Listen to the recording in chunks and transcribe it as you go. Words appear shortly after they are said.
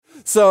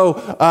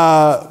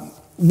So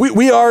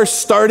we are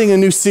starting a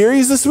new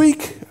series this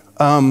week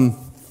in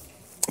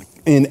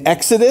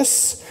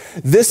Exodus.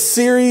 This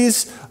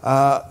series,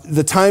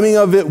 the timing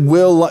of it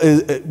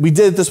we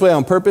did it this way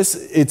on purpose.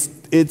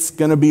 It's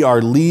going to be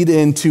our lead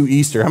into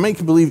Easter. How many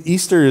can believe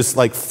Easter is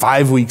like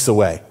 5 weeks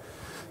away?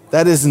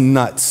 That is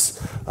nuts.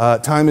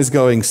 Time is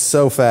going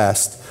so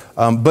fast.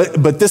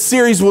 But this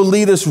series will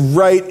lead us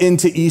right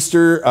into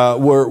Easter.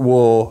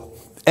 We'll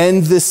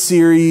end this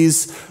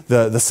series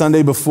the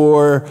Sunday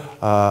before,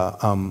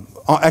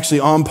 actually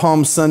on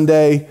Palm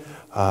Sunday.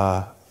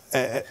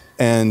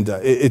 And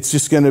it's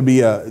just going to be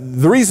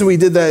the reason we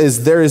did that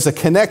is there is a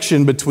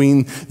connection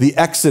between the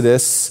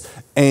Exodus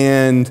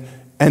and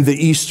the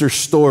Easter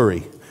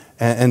story.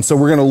 And so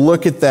we're going to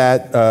look at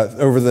that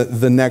over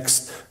the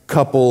next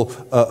couple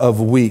of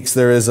weeks.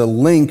 There is a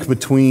link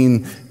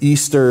between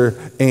Easter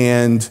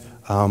and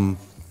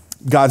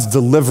God's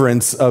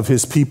deliverance of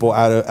his people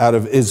out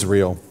of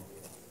Israel.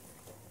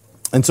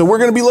 And so we're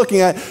going to be looking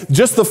at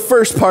just the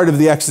first part of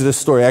the Exodus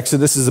story.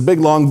 Exodus is a big,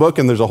 long book,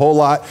 and there's a whole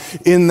lot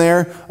in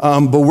there.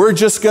 But we're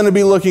just going to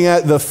be looking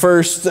at the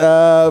first,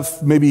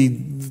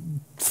 maybe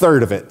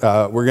third of it.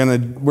 We're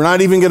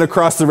not even going to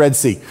cross the Red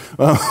Sea.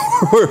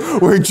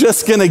 We're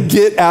just going to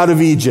get out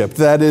of Egypt.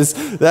 That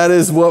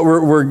is what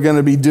we're going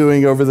to be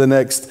doing over the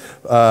next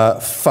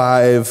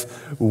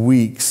 5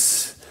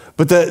 weeks.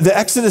 But the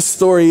Exodus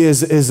story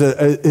is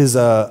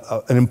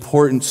an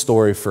important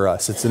story for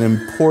us. It's an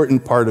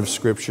important part of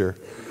Scripture.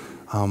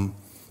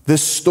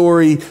 This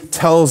story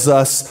tells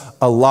us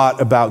a lot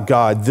about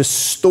God. This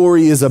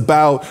story is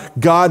about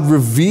God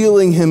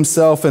revealing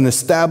himself and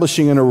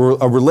establishing a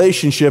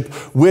relationship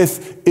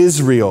with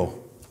Israel,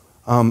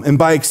 and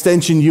by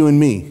extension, you and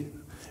me.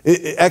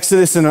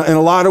 Exodus, in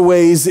a lot of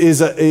ways, is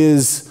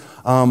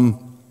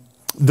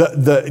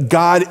the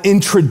God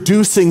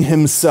introducing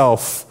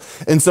himself.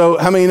 And so,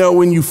 how many know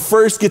when you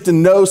first get to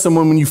know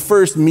someone, when you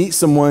first meet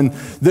someone,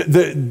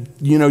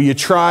 you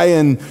try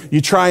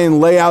and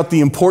lay out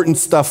the important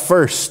stuff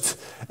first.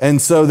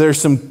 And so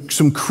there's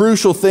some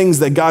crucial things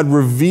that God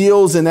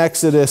reveals in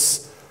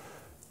Exodus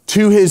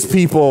to his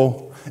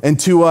people and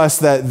to us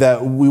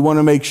that we want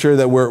to make sure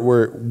that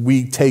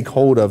we take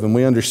hold of and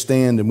we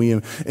understand and we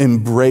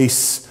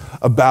embrace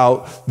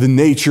about the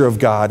nature of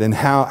God and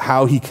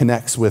how he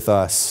connects with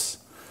us.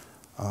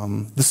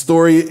 The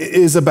story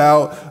is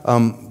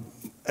about,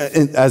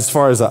 as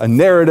far as a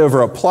narrative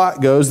or a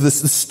plot goes, the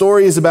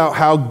story is about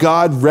how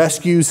God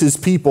rescues his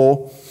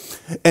people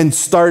and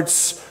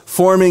starts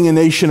forming a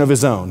nation of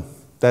his own.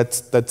 That's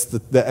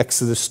the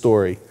Exodus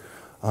story.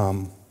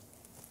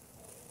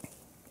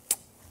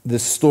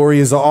 This story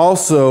is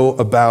also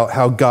about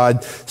how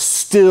God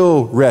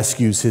still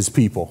rescues his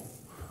people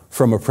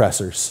from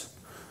oppressors.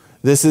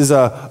 This is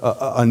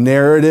a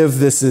narrative.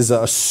 This is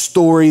a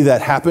story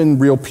that happened,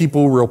 real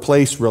people, real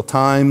place, real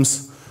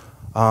times.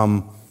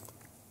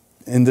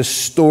 In the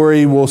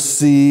story we'll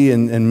see,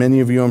 and many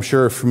of you I'm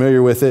sure are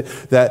familiar with it,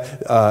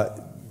 that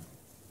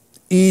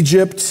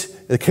Egypt,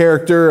 the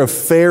character of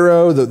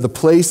Pharaoh, the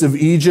place of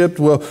Egypt,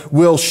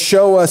 will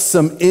show us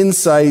some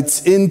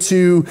insights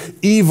into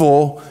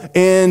evil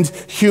and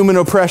human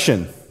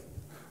oppression.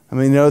 I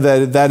mean, you know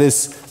that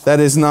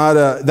is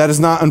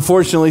not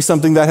unfortunately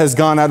something that has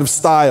gone out of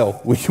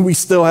style. We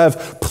still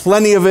have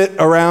plenty of it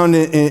around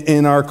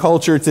in our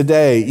culture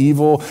today,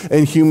 evil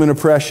and human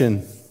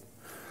oppression.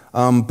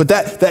 But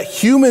that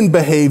human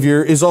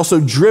behavior is also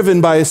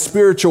driven by a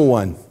spiritual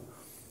one.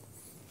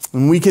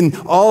 And we can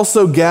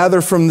also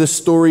gather from this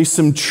story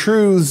some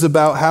truths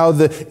about how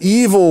the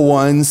evil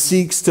one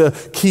seeks to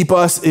keep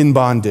us in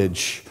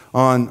bondage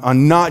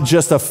on not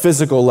just a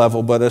physical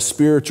level, but a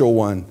spiritual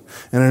one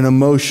and an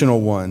emotional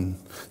one.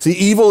 See,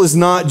 evil is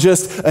not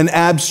just an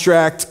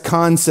abstract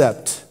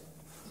concept,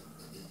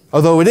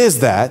 although it is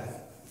that.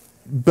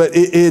 But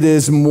it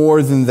is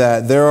more than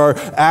that. There are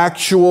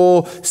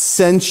actual,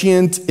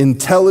 sentient,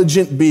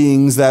 intelligent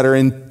beings that are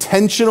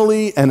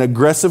intentionally and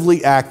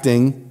aggressively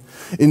acting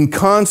in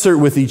concert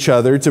with each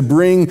other to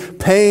bring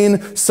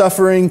pain,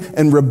 suffering,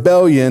 and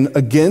rebellion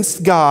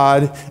against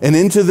God and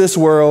into this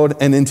world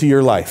and into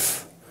your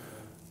life.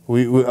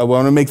 I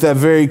want to make that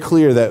very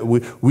clear that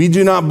we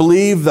do not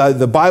believe that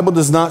the Bible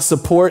does not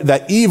support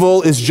that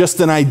evil is just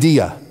an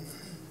idea.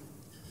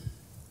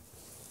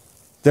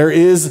 There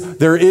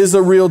is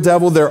a real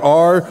devil. There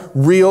are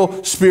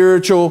real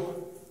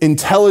spiritual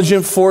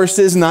intelligent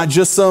forces, not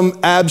just some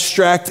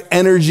abstract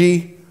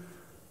energy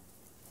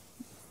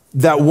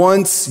that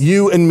wants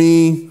you and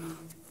me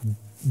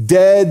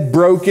dead,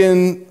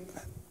 broken,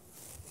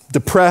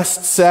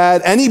 depressed,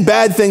 sad, any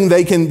bad thing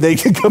they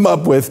can come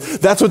up with.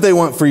 That's what they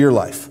want for your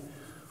life.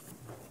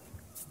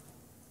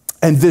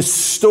 And this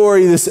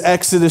story, this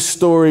Exodus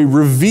story,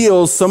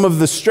 reveals some of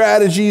the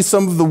strategies,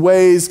 some of the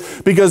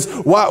ways, because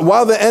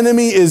while the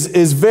enemy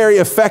is very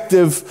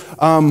effective,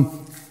 I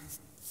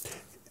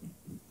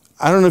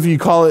don't know if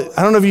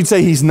you'd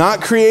say he's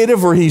not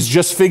creative or he's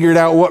just figured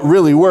out what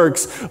really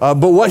works, but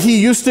what he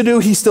used to do,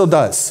 he still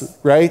does,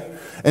 right?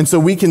 And so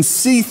we can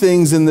see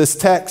things in this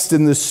text,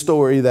 in this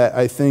story, that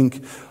I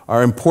think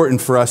are important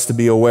for us to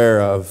be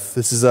aware of.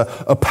 This is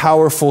a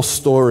powerful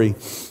story.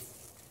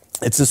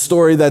 It's a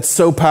story that's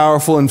so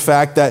powerful, in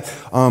fact, that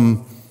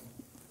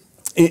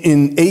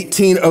in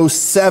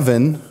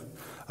 1807,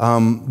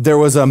 there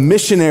was a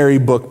missionary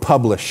book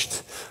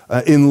published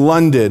in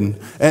London.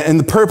 And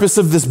the purpose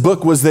of this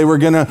book was they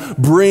wanted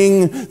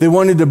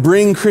to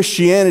bring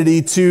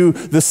Christianity to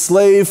the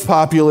slave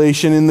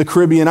population in the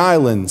Caribbean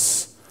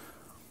islands.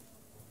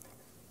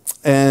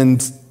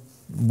 And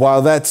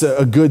while that's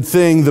a good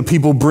thing, the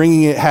people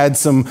bringing it had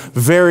some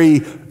very,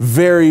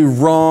 very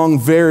wrong,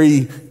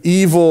 very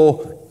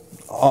evil,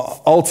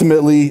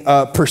 ultimately,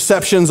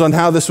 perceptions on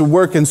how this would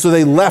work. And so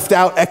they left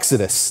out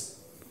Exodus.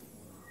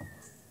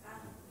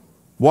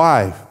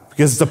 Why?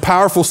 Because it's a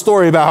powerful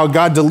story about how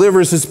God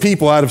delivers his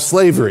people out of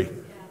slavery,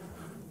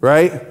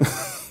 right?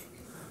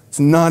 It's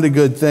not a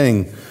good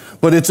thing,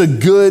 but it's a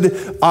good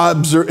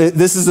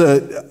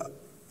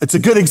it's a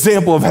good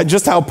example of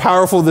just how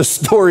powerful this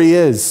story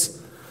is.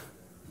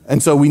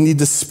 And so we need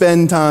to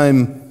spend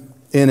time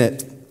in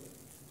it.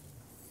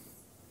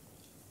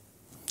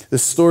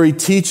 This story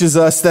teaches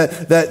us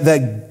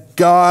that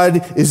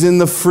God is in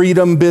the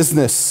freedom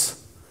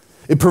business.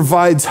 It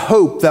provides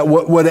hope that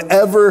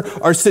whatever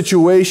our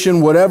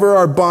situation, whatever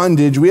our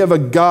bondage, we have a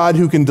God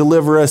who can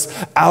deliver us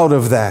out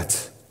of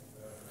that.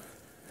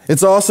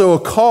 It's also a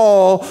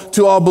call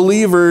to all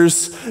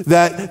believers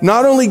that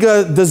not only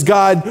does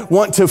God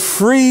want to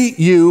free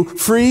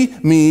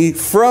me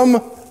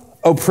from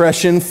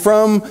oppression,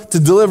 to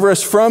deliver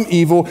us from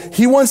evil,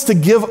 he wants to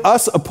give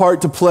us a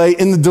part to play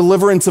in the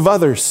deliverance of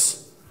others.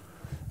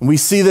 And we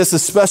see this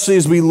especially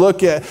as we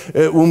look at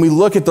when we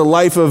look at the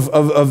life of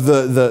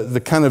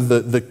the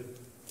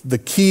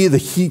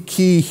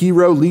key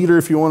hero leader,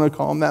 if you want to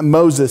call him that,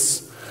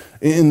 Moses,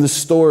 in the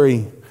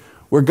story,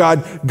 where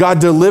God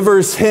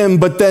delivers him,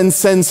 but then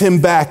sends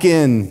him back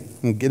in.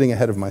 I'm getting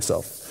ahead of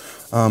myself.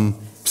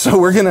 So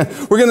we're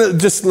gonna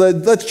just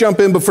let's jump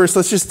in, but first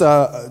let's just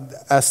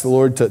ask the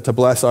Lord to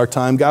bless our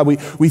time. God,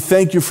 we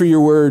thank you for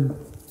your word,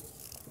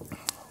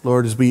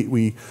 Lord, as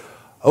we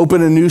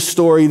open a new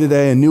story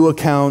today, a new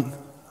account.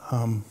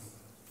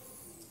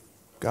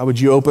 God, would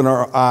you open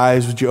our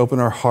eyes? Would you open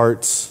our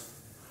hearts?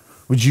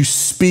 Would you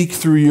speak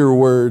through your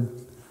word?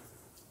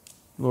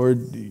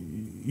 Lord,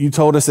 you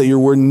told us that your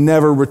word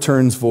never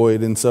returns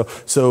void. And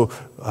so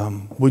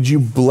would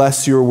you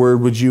bless your word?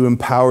 Would you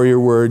empower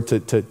your word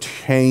to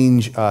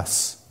change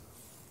us?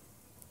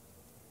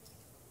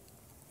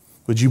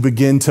 Would you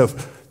begin to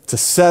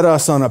set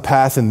us on a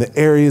path in the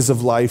areas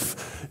of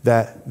life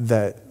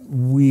that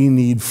we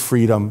need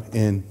freedom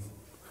in?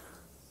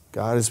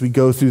 God, as we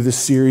go through this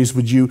series,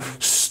 would you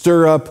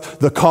stir up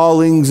the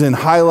callings and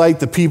highlight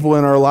the people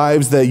in our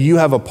lives that you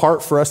have a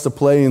part for us to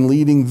play in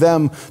leading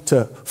them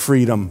to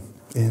freedom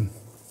in?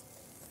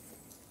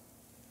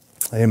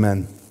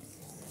 Amen.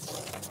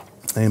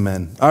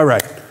 Amen. All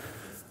right.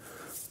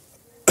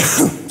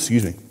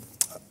 Excuse me.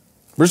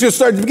 We're just going to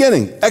start at the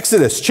beginning.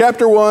 Exodus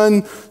chapter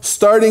 1,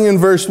 starting in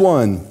verse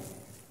 1.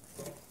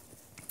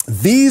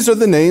 These are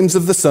the names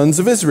of the sons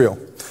of Israel.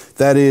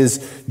 That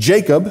is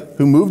Jacob,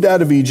 who moved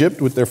out of Egypt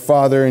with their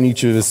father and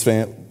each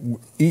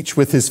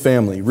with his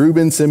family.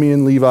 Reuben,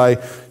 Simeon, Levi,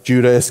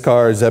 Judah,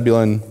 Issachar,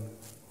 Zebulun,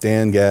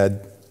 Dan,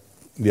 Gad,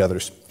 the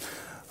others.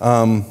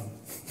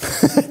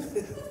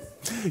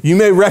 You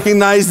may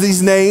recognize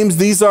these names.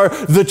 These are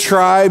the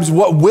tribes,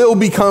 what will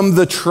become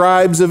the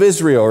tribes of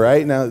Israel,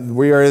 right? Now,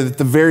 we are at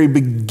the very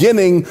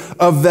beginning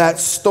of that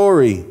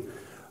story,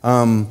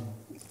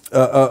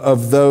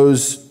 of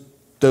those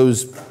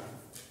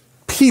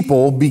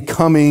people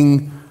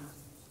becoming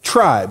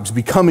tribes,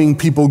 becoming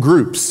people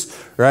groups,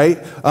 right?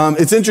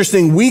 It's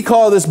interesting. We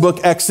call this book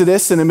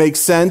Exodus, and it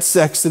makes sense.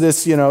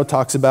 Exodus,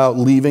 talks about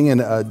leaving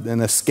and an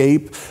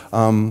escape.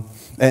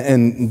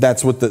 And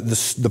that's what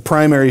the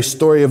primary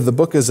story of the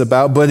book is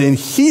about. But in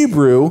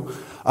Hebrew,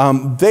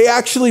 they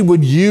actually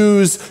would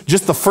use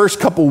just the first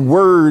couple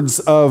words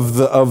of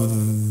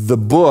the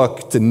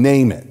book to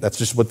name it. That's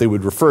just what they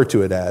would refer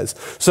to it as.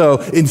 So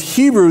in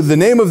Hebrew, the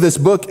name of this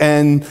book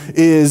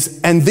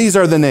is, and these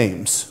are the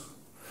names.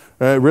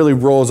 It really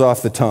rolls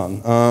off the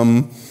tongue.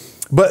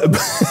 But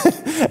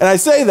and I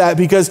say that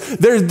because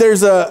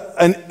there's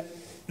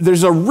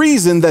a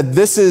reason that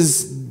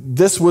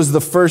this was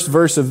the first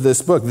verse of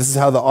this book. This is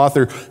how the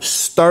author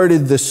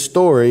started this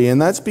story,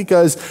 and that's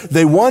because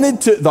the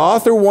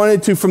author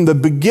wanted to, from the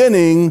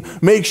beginning,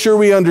 make sure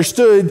we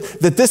understood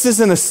that this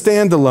isn't a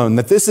standalone,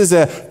 that this is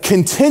a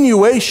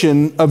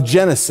continuation of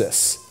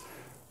Genesis,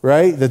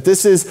 right? That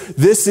this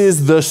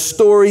is the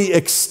story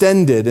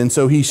extended. And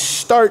so he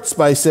starts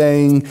by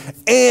saying,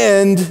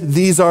 and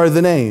these are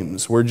the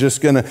names. We're just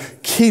going to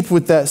keep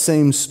with that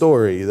same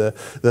story.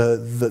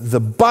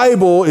 The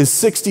Bible is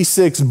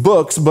 66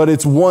 books, but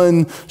it's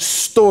one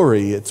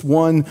story. It's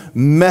one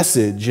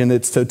message in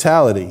its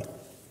totality.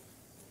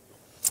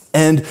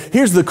 And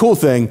here's the cool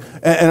thing,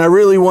 and I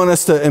really want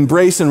us to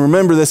embrace and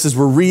remember this as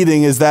we're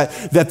reading, is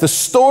that the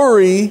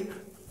story,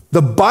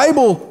 the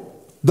Bible,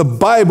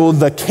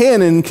 the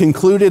canon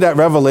concluded at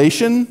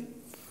Revelation,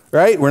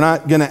 right? We're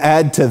not going to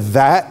add to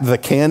that, the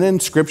canon,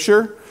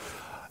 scripture,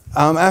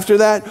 after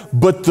that.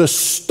 But the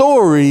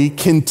story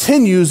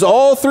continues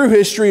all through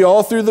history,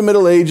 all through the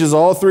Middle Ages,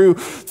 all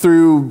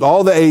through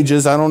all the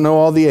ages. I don't know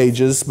all the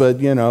ages,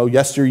 but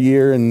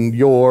yesteryear and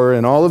yore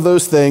and all of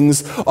those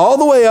things, all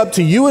the way up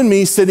to you and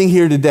me sitting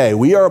here today.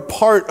 We are a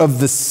part of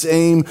the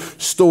same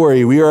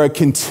story. We are a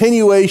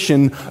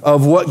continuation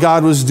of what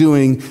God was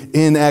doing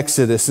in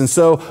Exodus. And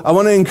so I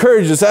want to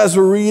encourage us as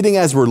we're reading,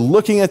 as we're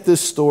looking at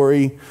this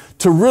story,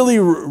 to really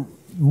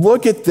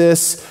look at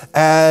this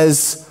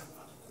as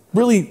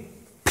really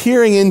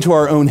peering into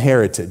our own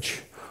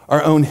heritage,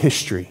 our own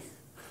history.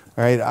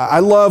 All right, I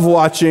love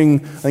watching,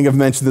 I think I've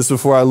mentioned this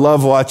before, I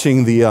love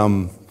watching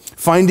the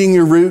Finding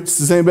Your Roots.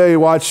 Does anybody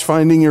watch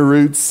Finding Your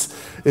Roots?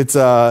 It's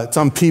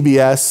on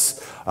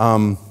PBS.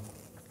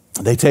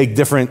 They take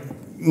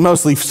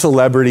mostly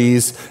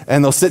celebrities,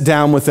 and they'll sit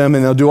down with them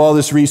and they'll do all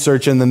this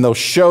research, and then they'll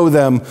show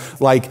them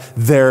like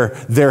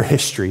their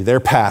history, their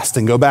past,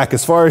 and go back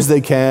as far as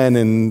they can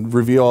and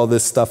reveal all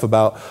this stuff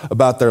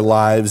about their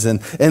lives.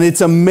 And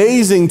it's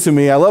amazing to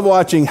me. I love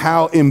watching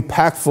how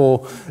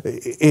impactful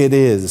it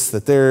is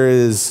that there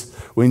is,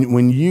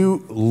 when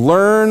you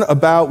learn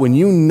about, when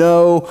you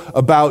know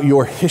about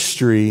your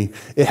history,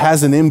 it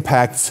has an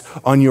impact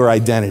on your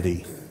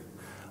identity.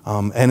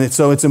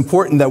 So it's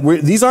important that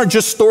these aren't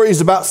just stories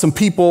about some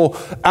people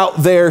out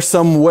there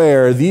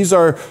somewhere. These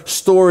are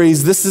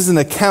stories, this is an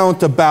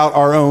account about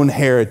our own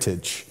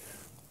heritage.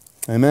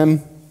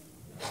 Amen?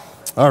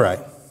 All right.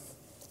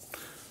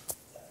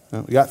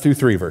 Well, we got through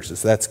 3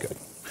 verses. That's good.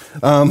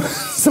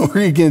 So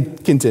we're going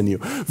to continue.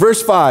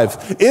 Verse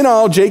 5. In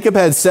all, Jacob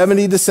had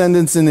 70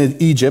 descendants in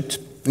Egypt,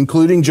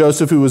 including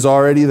Joseph, who was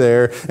already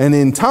there. And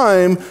in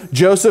time,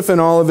 Joseph and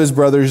all of his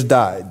brothers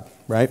died,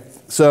 right?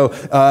 So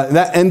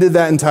that ended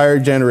that entire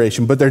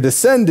generation. But their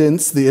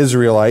descendants, the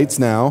Israelites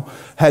now,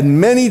 had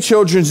many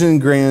children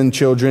and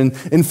grandchildren.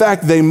 In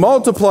fact, they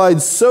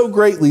multiplied so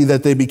greatly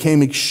that they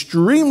became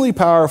extremely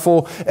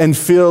powerful and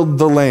filled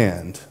the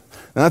land.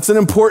 Now, that's an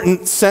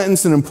important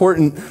sentence, an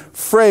important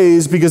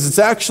phrase, because it's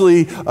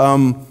actually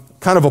kind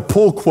of a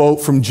pull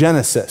quote from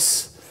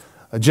Genesis.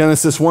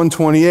 Genesis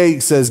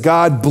 1:28 says,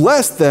 God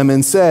blessed them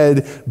and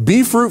said,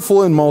 be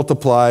fruitful and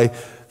multiply,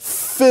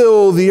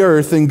 fill the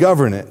earth and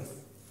govern it.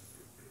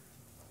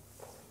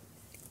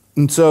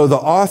 And so the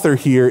author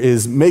here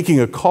is making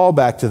a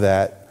callback to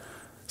that,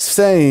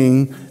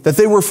 saying that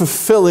they were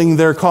fulfilling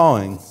their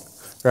calling,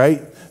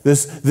 right?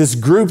 This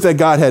group that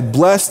God had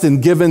blessed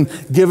and given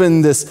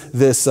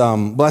this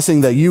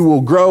blessing that you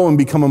will grow and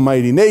become a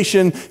mighty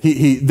nation.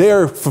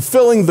 They're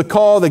fulfilling the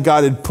call that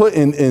God had put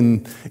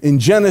in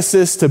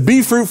Genesis to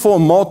be fruitful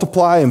and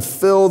multiply and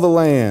fill the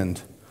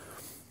land.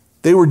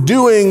 They were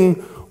doing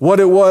what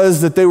it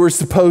was that they were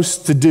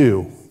supposed to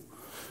do.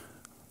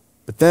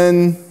 But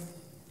then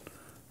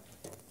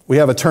we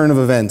have a turn of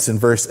events in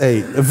verse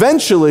 8.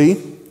 Eventually,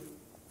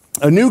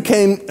 a new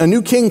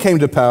king came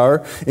to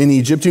power in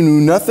Egypt who knew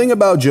nothing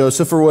about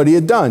Joseph or what he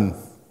had done.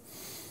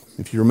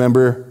 If you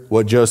remember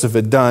what Joseph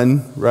had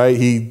done,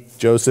 right?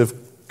 Joseph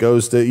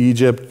goes to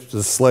Egypt,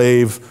 a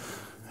slave,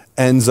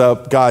 ends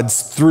up,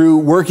 God's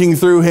working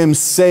through him,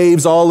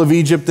 saves all of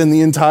Egypt and the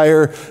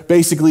entire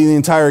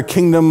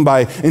kingdom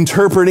by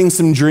interpreting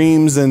some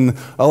dreams and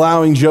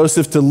allowing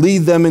Joseph to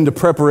lead them into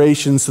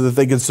preparation so that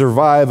they could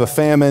survive a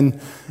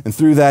famine. And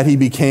through that, he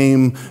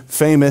became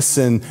famous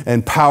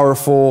and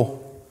powerful.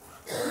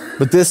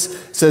 But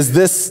this says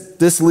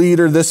this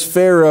leader, this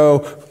Pharaoh,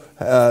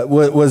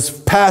 was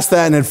past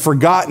that and had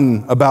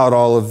forgotten about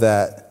all of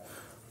that.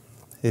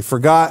 They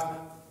forgot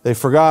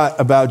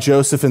about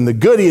Joseph and the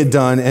good he had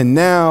done, and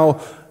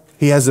now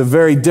he has a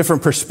very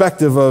different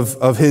perspective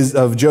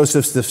of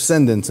Joseph's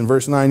descendants. In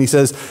verse 9, he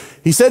said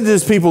to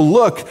his people,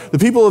 look, the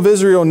people of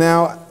Israel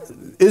now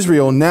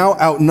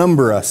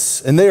outnumber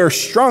us, and they are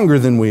stronger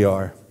than we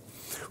are.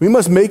 We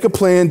must make a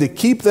plan to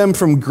keep them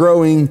from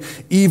growing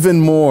even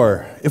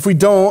more. If we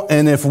don't,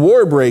 and if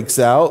war breaks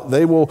out,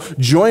 they will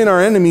join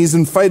our enemies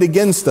and fight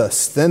against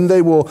us. Then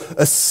they will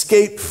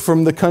escape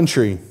from the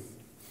country.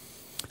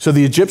 So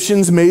the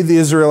Egyptians made the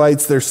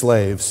Israelites their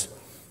slaves.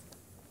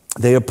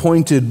 They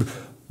appointed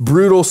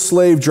brutal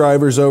slave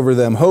drivers over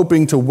them,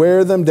 hoping to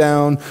wear them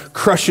down,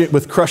 crush it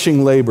with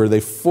crushing labor.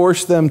 They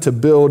forced them to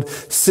build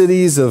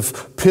cities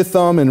of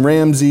Pithom and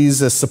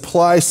Ramses as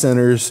supply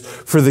centers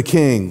for the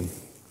king.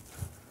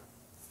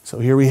 So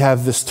here we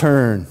have this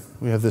turn.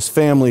 We have this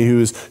family who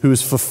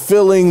is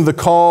fulfilling the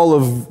call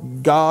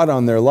of God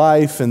on their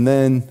life, and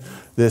then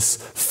this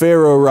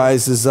Pharaoh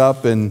rises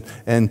up and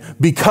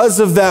because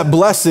of that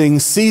blessing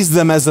sees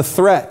them as a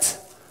threat,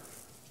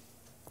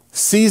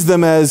 sees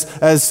them as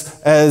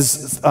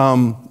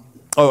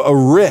a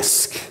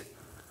risk.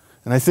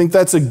 And I think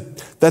that's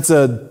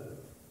a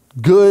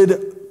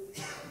good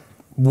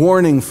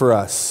warning for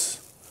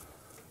us,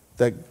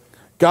 that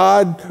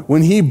God,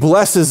 when he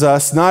blesses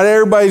us, not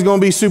everybody's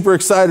going to be super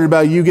excited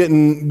about you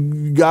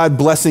getting God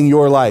blessing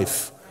your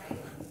life.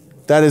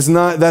 That's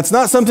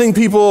not something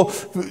people,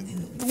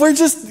 we're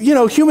just,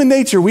 human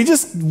nature. We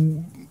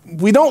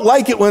we don't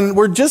like it when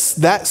we're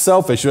just that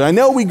selfish. I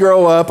know we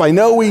grow up, I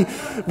know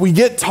we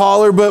get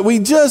taller, but we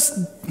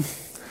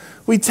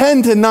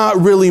tend to not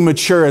really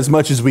mature as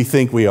much as we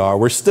think we are.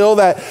 We're still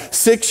that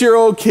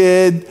 6-year-old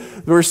kid.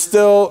 We're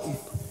still,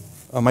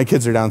 oh, my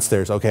kids are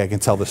downstairs. Okay, I can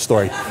tell this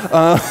story.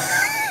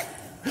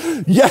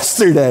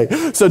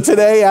 Yesterday, so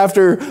today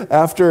after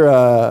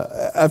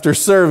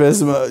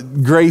service,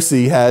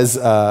 Gracie has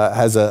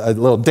a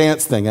little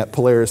dance thing at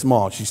Polaris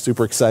Mall. She's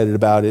super excited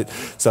about it.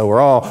 So we're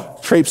all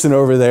traipsing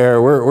over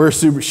there.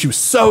 She was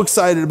so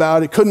excited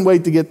about it. Couldn't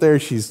wait to get there.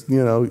 She's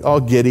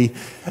all giddy.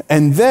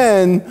 And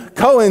then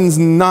Cohen's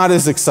not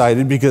as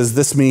excited because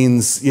this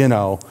means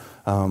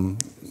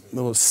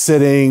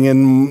sitting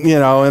and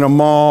in a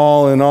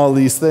mall and all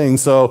these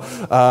things. So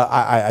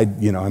I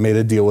made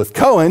a deal with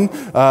Cohen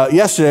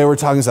yesterday. We're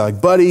talking like,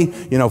 buddy,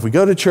 if we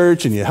go to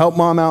church and you help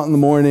mom out in the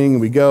morning,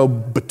 and we go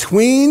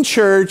between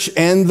church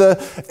and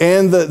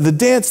the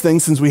dance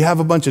thing, since we have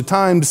a bunch of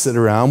time to sit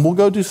around, we'll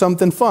go do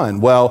something fun.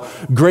 Well,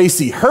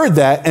 Gracie heard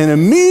that, and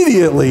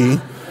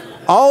immediately,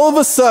 all of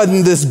a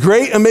sudden, this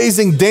great,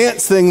 amazing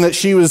dance thing that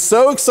she was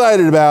so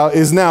excited about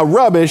is now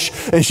rubbish,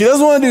 and she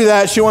doesn't want to do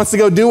that. She wants to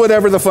go do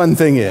whatever the fun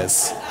thing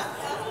is.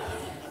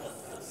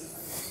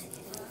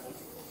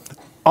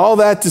 All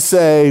that to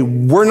say,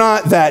 we're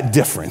not that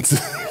different,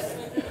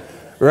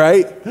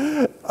 right?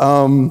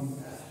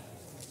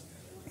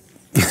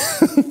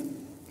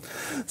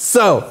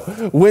 So,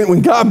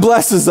 when God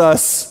blesses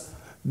us,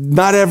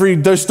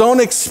 just don't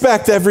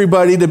expect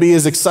everybody to be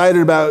as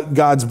excited about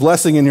God's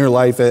blessing in your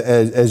life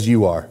as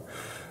you are.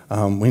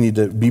 We need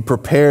to be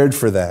prepared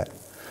for that.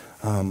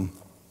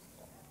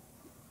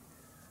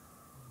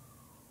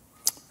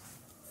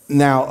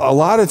 Now, a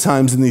lot of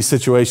times in these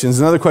situations,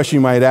 another question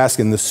you might ask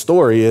in this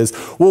story is,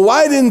 well,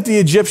 why didn't the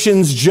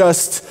Egyptians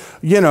just,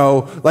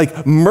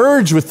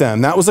 merge with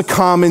them? That was a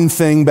common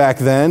thing back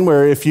then,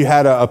 where if you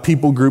had a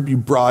people group you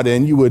brought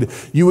in, you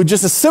would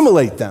just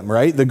assimilate them,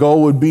 right? The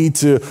goal would be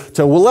to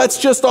let's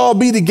just all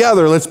be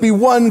together. Let's be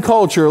one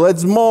culture.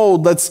 Let's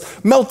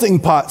melting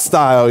pot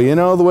style,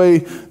 the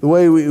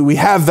way we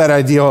have that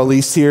ideal, at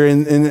least here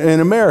in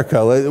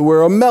America.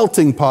 We're a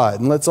melting pot,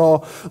 and let's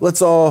all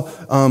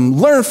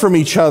learn from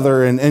each other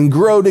and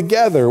grow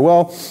together.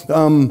 Well,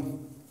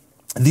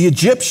 the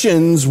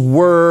Egyptians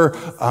were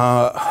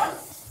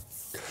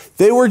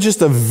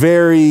just a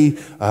very,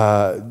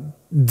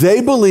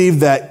 they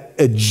believed that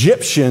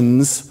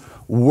Egyptians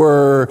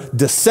were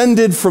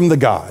descended from the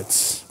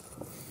gods.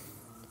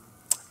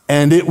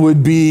 And it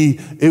would be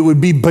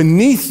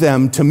beneath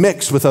them to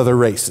mix with other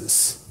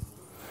races.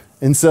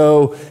 And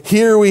so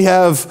here we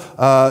have,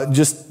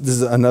 this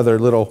is another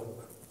little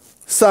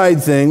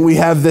side thing, we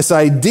have this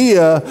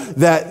idea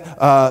that,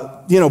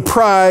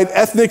 pride,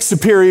 ethnic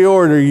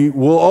superiority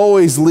will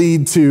always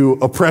lead to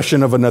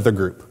oppression of another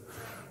group,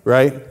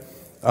 right?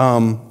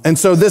 And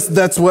so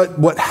that's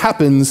what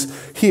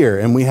happens here.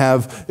 And we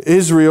have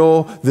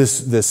Israel,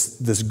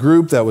 this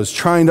group that was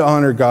trying to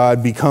honor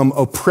God, become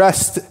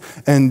oppressed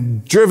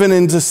and driven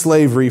into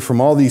slavery from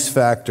all these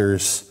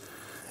factors.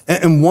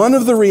 And one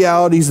of the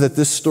realities that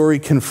this story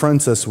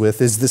confronts us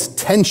with is this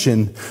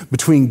tension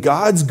between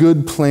God's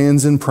good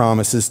plans and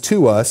promises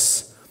to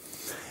us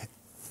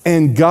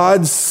and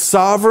God's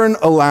sovereign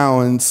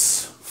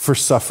allowance for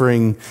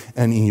suffering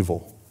and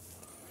evil.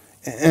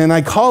 And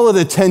I call it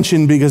a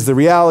tension because the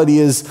reality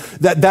is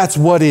that that's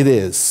what it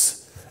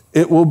is.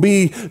 It will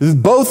be,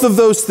 both of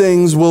those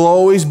things will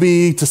always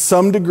be to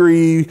some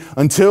degree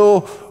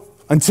until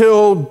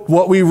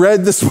what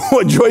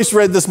what Joyce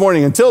read this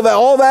morning, until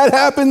all that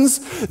happens,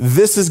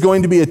 this is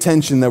going to be a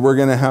tension that we're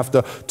going to have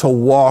to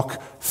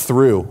walk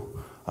through.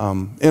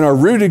 In our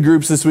Rooted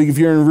groups this week, if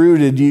you're in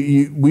Rooted,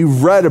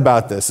 we've read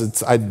about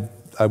this.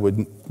 I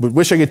would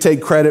wish I could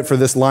take credit for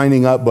this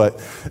lining up,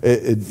 but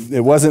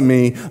it wasn't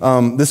me.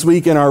 This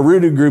week in our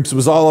Rooted groups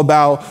was all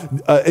about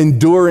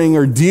enduring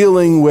or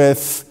dealing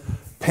with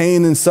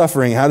pain and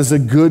suffering. How does a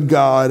good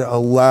God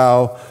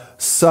allow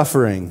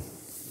suffering?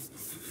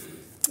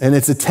 And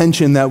it's a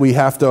tension that we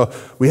have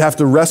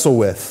to wrestle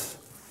with.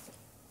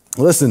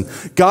 Listen,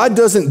 God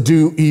doesn't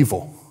do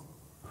evil,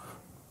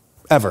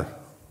 ever.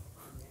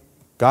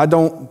 God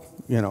don't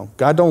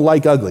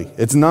like ugly.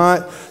 It's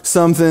not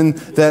something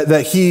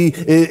that he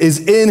is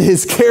in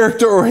his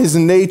character or his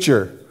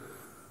nature.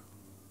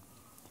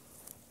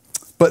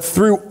 But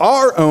through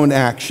our own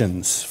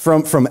actions,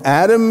 from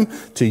Adam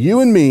to you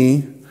and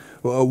me,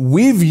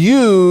 we've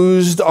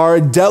used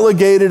our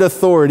delegated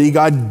authority.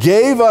 God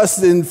gave us,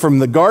 from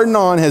the garden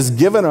on, has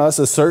given us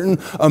a certain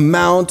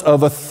amount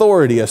of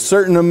authority, a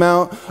certain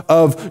amount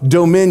of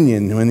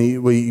dominion.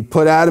 When we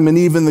put Adam and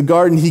Eve in the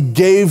garden, he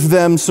gave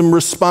them some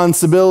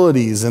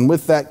responsibilities, and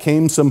with that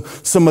came some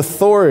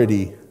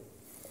authority.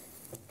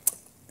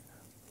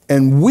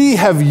 And we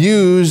have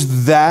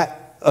used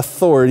that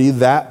authority,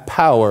 that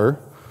power,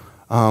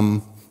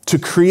 to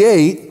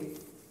create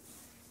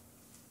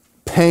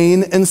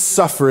pain and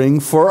suffering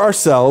for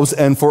ourselves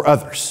and for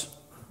others.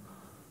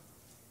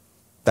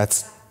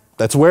 That's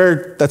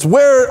where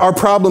our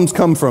problems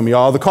come from,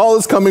 y'all. The call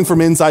is coming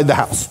from inside the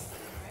house,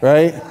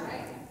 right?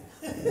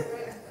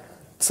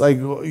 It's like,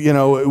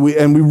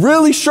 we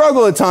really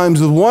struggle at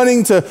times with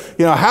wanting to,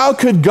 how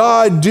could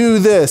God do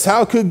this?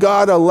 How could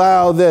God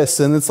allow this?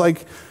 And it's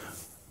like,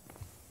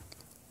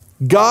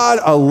 God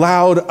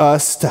allowed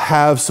us to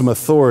have some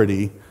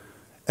authority.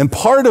 And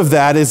part of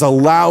that is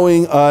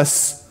allowing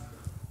us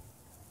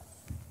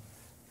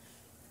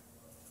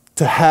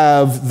to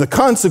have the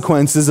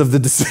consequences of the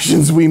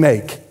decisions we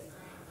make.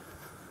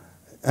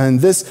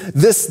 And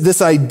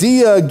this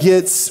idea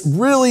gets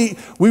we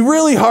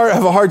really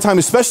have a hard time,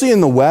 especially in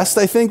the West,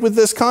 I think, with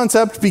this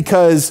concept,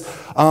 because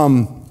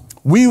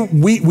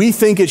we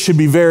think it should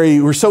be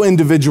we're so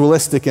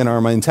individualistic in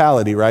our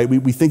mentality, right?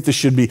 We think this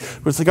should be,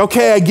 it's like,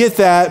 okay, I get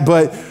that,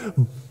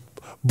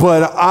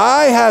 but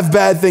I have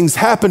bad things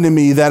happen to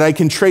me that I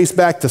can trace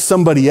back to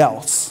somebody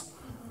else,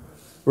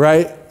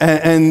 right?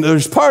 And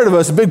there's part of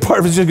us, a big part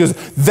of us just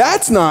goes,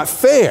 that's not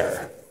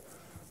fair,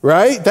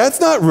 right?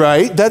 That's not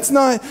right. That's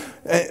not...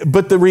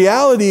 But the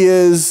reality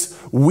is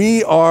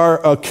we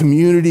are a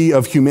community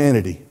of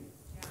humanity.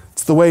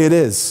 It's the way it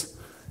is.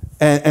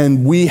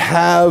 And we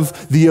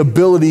have the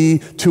ability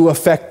to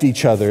affect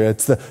each other.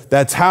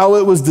 That's how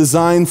it was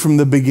designed from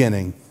the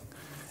beginning.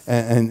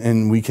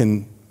 And we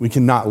can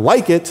not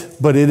like it,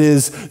 but it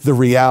is the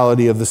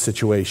reality of the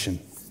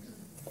situation.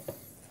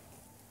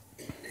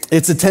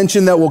 It's a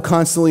tension that we'll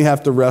constantly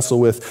have to wrestle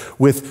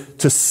with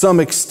to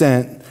some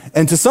extent.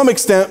 And to some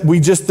extent,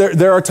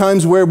 there are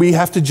times where we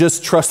have to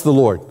just trust the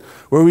Lord,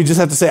 where we just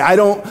have to say, I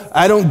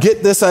don't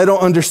get this, I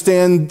don't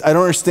understand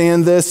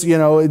this.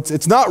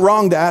 It's not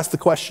wrong to ask the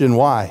question,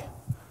 why?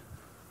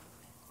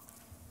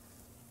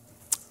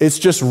 It's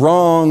just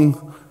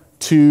wrong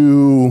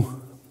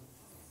to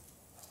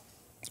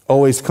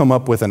always come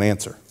up with an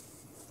answer.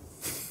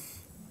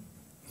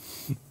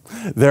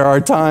 There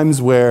are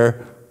times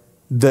where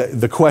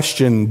the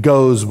question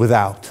goes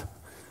without.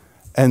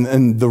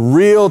 And the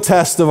real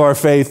test of our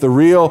faith, the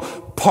real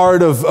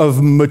part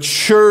of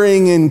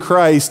maturing in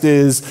Christ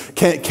is,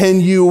 can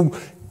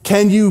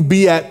you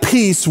be at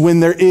peace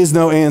when there is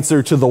no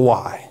answer to the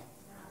why?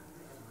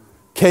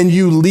 Can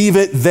you leave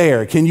it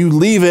there? Can you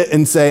leave it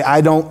and say, I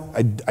don't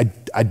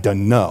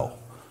know.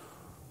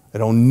 I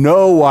don't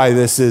know why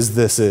this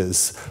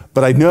is,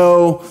 but I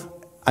know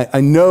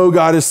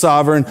God is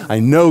sovereign.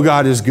 I know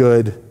God is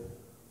good.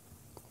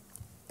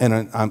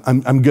 And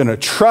I'm going to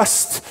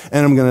trust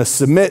and I'm going to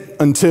submit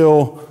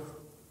until,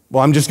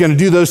 I'm just going to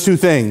do those two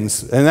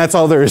things. And that's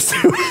all there is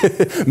to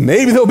it.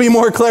 Maybe there'll be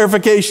more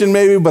clarification,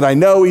 but I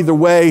know either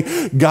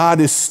way, God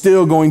is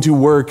still going to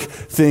work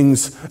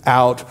things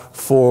out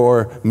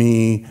for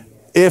me.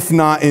 If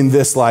not in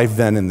this life,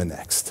 then in the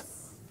next.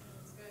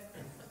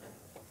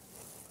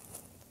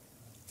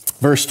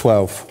 Verse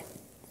 12.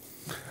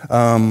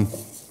 All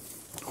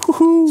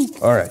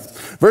right.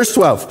 Verse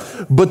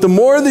 12, but the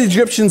more the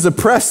Egyptians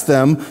oppressed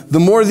them, the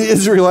more the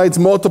Israelites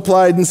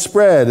multiplied and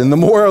spread, and the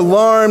more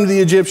alarmed the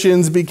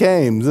Egyptians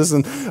became.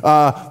 Listen,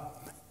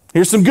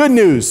 here's some good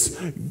news.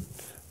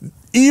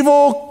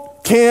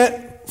 Evil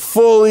can't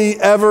fully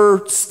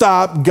ever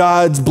stop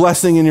God's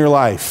blessing in your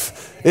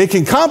life. It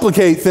can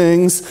complicate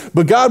things,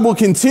 but God will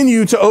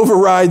continue to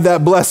override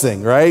that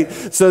blessing, right?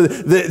 So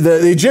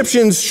the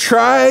Egyptians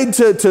tried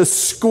to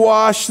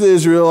squash the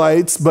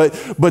Israelites,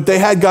 but they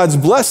had God's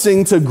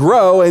blessing to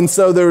grow, and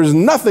so there was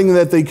nothing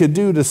that they could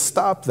do to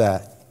stop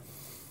that.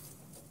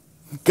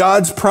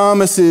 God's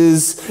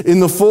promises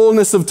in the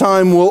fullness of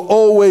time will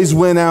always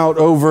win out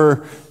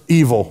over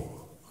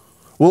evil.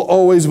 Will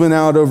always win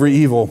out over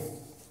evil.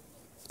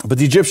 But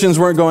the Egyptians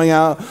weren't going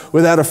out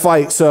without a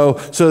fight, so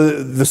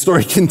the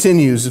story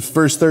continues. It's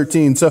verse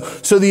 13. So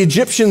the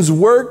Egyptians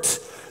worked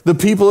the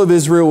people of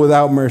Israel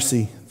without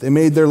mercy. They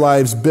made their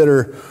lives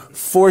bitter,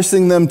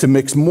 forcing them to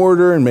mix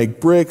mortar and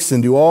make bricks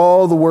and do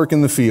all the work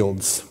in the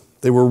fields.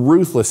 They were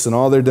ruthless in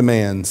all their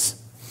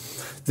demands.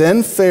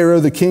 Then Pharaoh,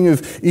 the king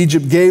of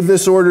Egypt, gave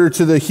this order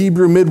to the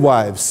Hebrew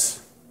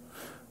midwives.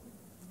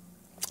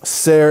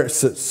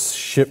 Shiplap,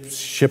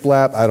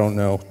 I don't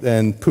know,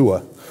 and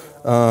Pua.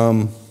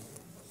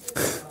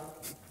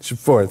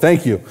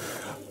 Thank you.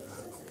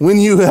 When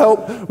you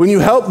help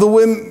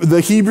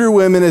the Hebrew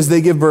women as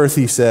they give birth,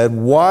 he said,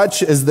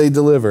 watch as they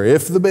deliver.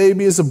 If the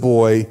baby is a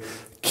boy,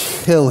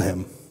 kill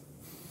him.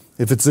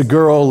 If it's a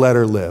girl, let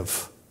her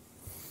live.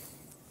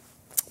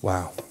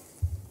 Wow.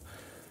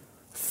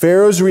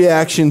 Pharaoh's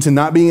reaction to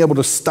not being able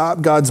to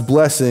stop God's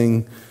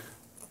blessing,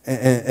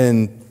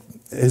 and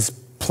his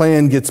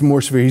plan gets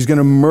more severe. He's going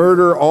to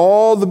murder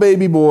all the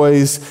baby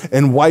boys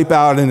and wipe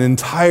out an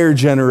entire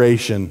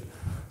generation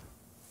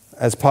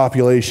as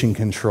population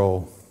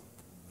control.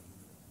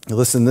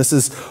 Listen, this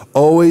has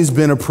always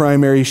been a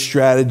primary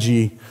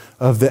strategy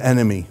of the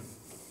enemy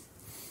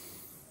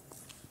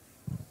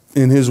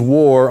in his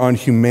war on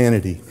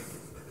humanity.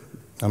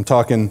 I'm not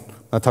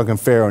talking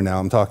Pharaoh now.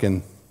 I'm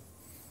talking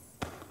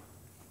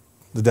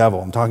the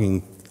devil. I'm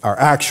talking our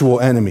actual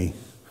enemy.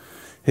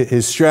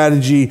 His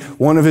strategy,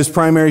 one of his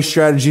primary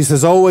strategies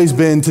has always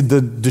been to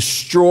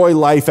destroy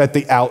life at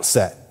the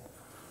outset.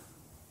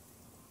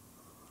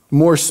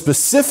 more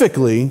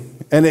specifically,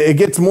 and it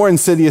gets more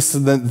insidious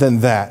than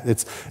that.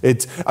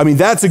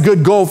 That's a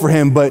good goal for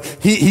him, but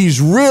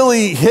he's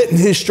really hitting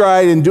his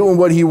stride and doing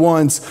what he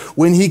wants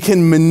when he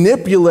can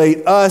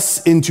manipulate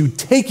us into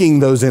taking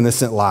those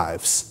innocent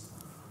lives.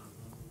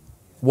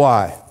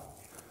 Why?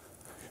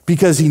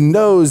 Because he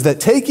knows that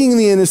taking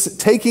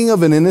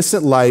of an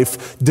innocent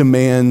life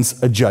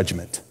demands a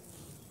judgment.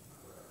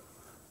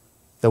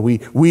 That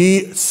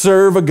we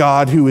serve a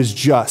God who is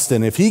just,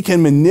 and if he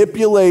can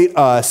manipulate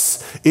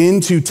us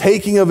into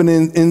taking of an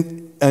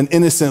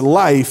innocent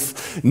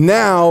life,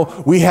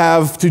 now we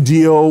have to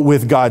deal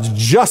with God's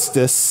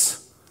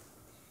justice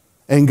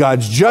and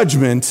God's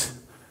judgment,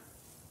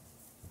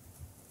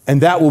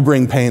 and that will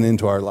bring pain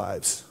into our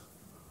lives.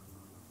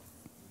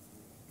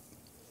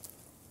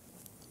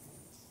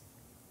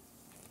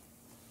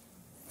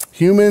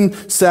 Human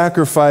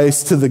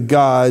sacrifice to the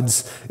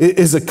gods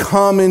is a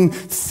common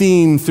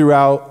theme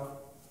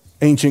throughout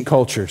ancient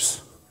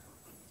cultures.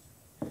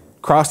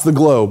 Across the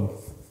globe.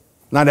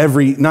 Not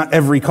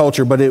every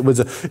culture, but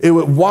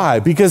why?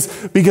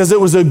 Because it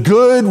was a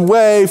good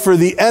way for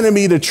the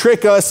enemy to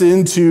trick us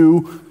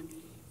into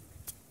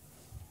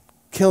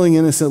killing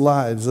innocent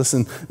lives.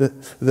 Listen,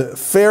 the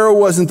Pharaoh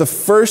wasn't the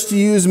first to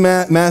use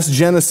mass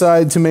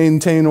genocide to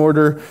maintain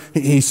order.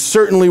 He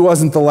certainly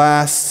wasn't the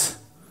last.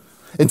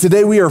 And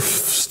today we are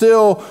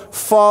still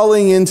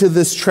falling into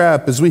this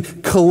trap as we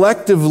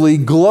collectively,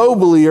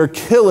 globally are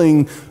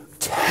killing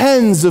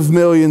tens of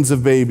millions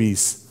of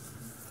babies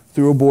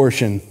through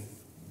abortion.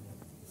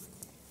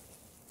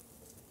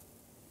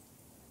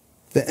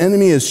 The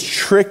enemy has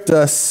tricked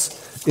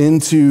us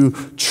into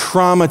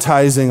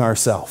traumatizing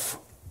ourselves.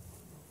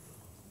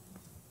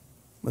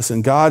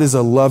 Listen, God is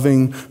a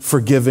loving,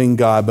 forgiving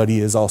God, but he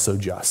is also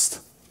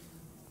just.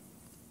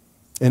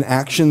 And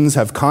actions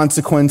have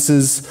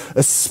consequences,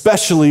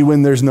 especially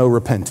when there's no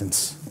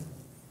repentance.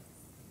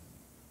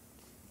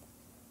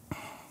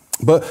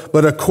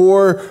 But a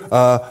core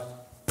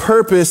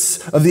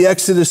purpose of the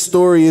Exodus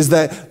story is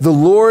that the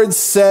Lord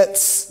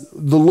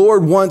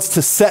wants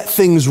to set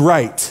things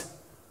right.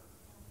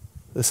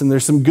 Listen,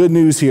 there's some good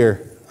news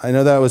here. I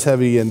know that was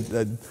heavy,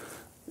 and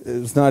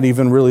it's not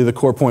even really the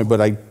core point, but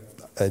I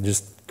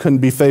just couldn't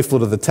be faithful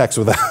to the text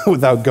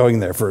without going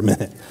there for a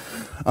minute.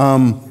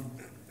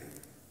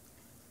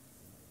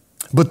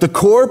 But the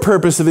core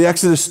purpose of the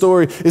Exodus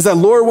story is that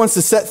Lord wants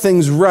to set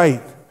things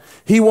right.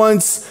 He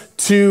wants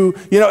to,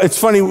 it's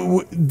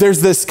funny,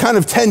 there's this kind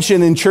of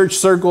tension in church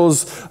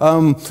circles.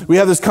 We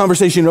have this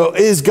conversation,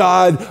 is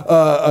God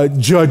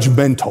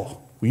judgmental?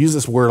 We use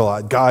this word a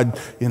lot. God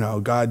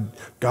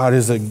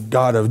is a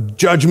God of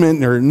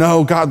judgment, or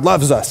no, God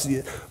loves us.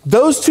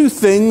 Those two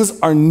things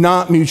are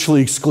not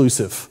mutually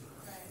exclusive.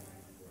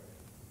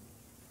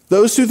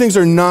 Those two things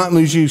are not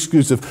mutually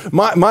exclusive.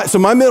 So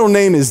my middle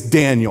name is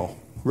Daniel.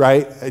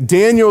 Right?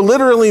 Daniel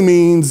literally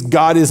means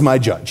God is my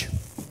judge.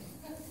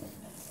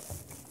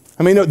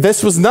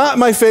 This was not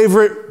my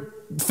favorite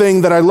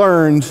thing that I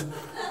learned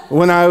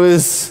when I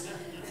was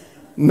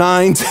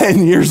 9,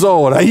 10 years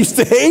old. I used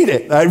to hate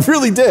it. I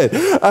really did.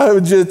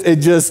 It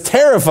just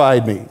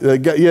terrified me.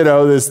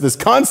 This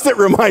constant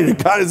reminder,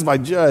 God is my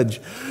judge.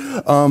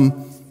 But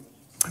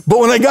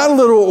when I got a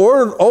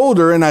little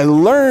older and I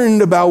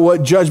learned about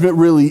what judgment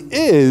really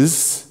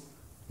is,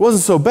 it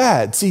wasn't so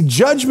bad. See,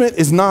 judgment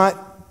is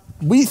not.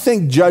 We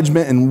think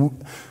judgment,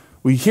 and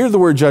we hear the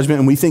word judgment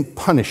and we think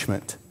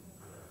punishment.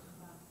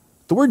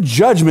 The word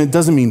judgment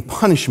doesn't mean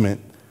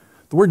punishment.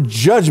 The word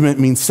judgment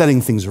means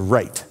setting things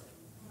right.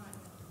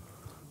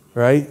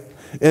 Right?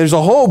 There's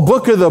a whole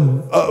book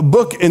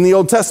in the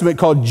Old Testament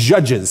called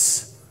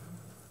Judges.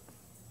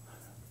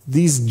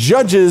 These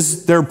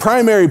judges, their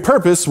primary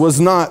purpose was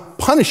not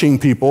punishing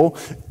people.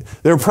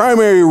 Their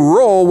primary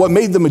role, what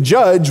made them a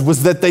judge,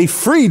 was that they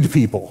freed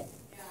people.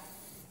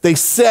 They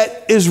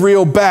set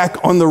Israel back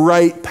on the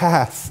right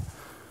path.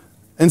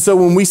 And so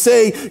when we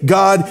say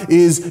God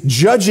is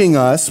judging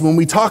us, when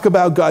we talk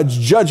about God's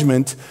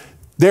judgment,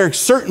 there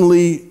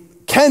certainly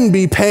can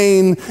be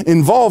pain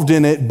involved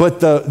in it, but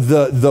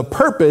the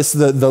purpose,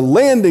 the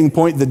landing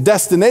point, the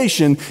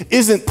destination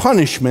isn't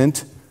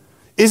punishment,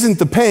 isn't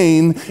the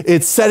pain,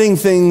 it's setting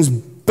things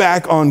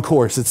back on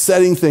course. It's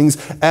setting things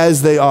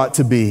as they ought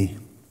to be.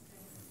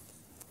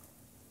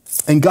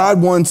 And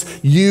God wants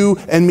you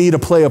and me to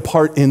play a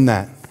part in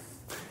that.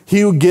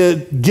 He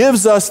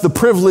gives us the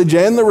privilege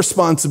and the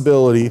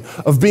responsibility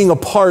of being a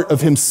part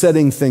of him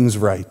setting things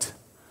right.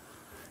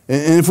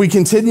 And if we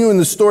continue in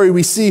the story,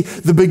 we see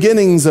the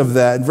beginnings of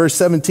that. Verse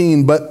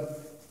 17, but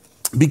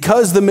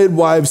because the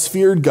midwives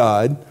feared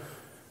God,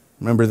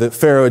 remember that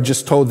Pharaoh had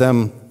just told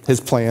them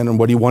his plan and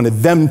what he wanted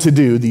them to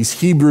do,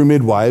 these Hebrew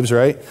midwives,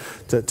 right?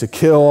 To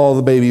kill all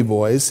the baby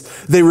boys.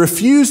 They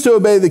refused to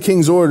obey the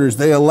king's orders.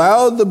 They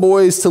allowed the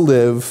boys to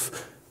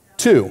live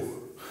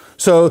too.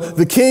 So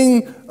the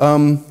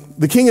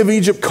king of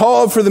Egypt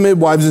called for the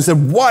midwives and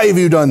said, "Why have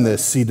you done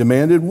this?" He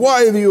demanded.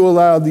 "Why have you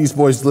allowed these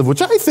boys to live?"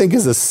 Which I think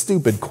is a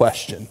stupid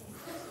question.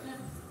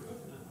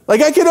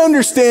 Like, I could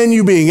understand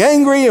you being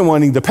angry and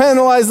wanting to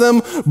penalize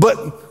them,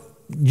 but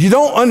you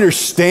don't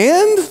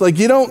understand? Like,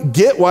 you don't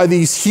get why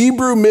these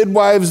Hebrew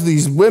midwives,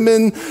 these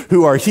women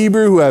who are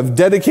Hebrew, who have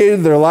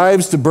dedicated their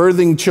lives to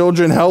birthing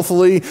children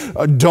healthily,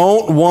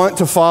 don't want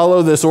to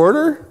follow this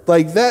order?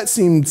 Like, that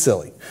seemed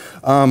silly.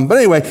 But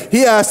anyway,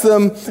 he asked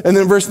them, and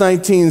then verse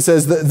 19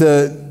 says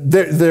that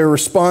their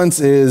response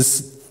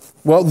is,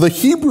 well, the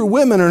Hebrew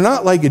women are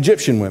not like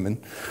Egyptian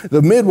women.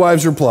 The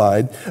midwives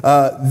replied,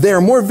 they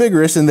are more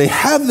vigorous and they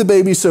have the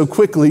baby so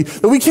quickly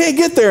that we can't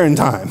get there in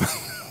time.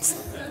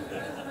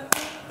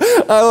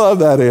 I love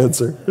that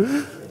answer.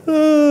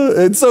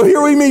 And so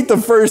here we meet the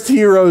first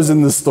heroes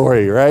in the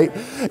story, right?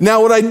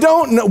 Now, what I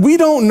don't know, we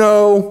don't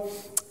know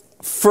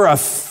for a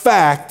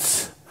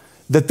fact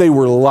that they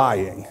were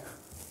lying.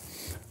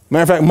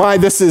 Matter of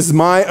fact, this is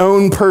my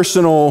own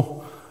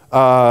personal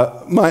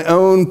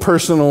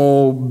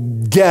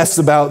guess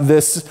about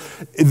this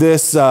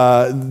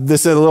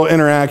little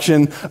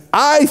interaction.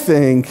 I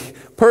think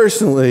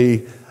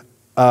personally,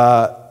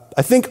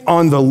 I think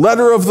on the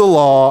letter of the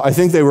law, I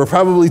think they were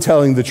probably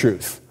telling the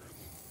truth.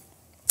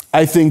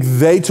 I think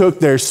they took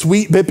their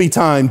sweet bippy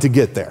time to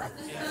get there.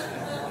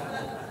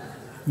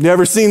 You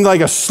ever seen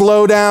like a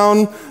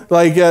slowdown,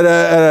 like at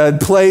a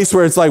place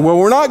where it's like, well,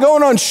 we're not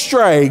going on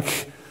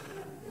strike,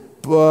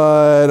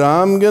 but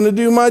I'm going to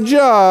do my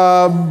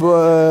job,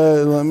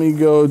 but let me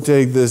go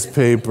take this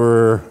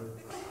paper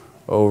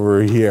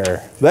over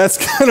here. That's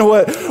kind of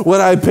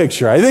what I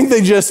picture. I think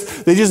they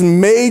just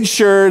made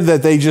sure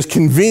that they just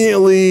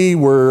conveniently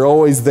were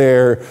always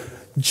there,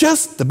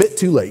 just a bit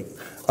too late.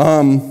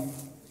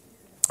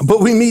 But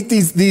we meet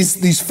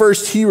these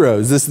first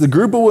heroes, the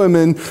group of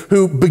women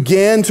who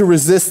began to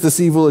resist this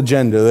evil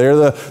agenda.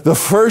 They're the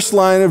first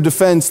line of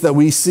defense that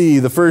we see,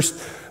 the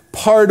first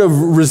part of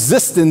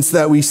resistance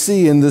that we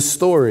see in this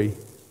story.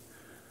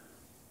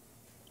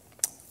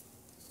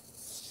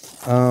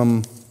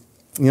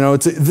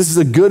 This is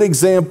a good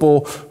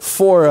example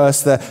for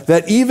us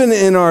that even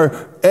in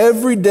our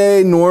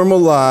everyday normal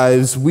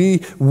lives,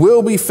 we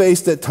will be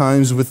faced at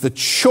times with the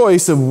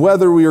choice of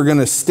whether we are going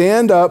to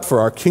stand up for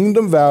our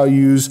kingdom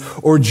values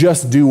or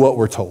just do what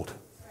we're told.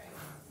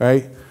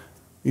 Right?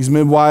 These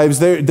midwives,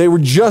 they were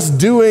just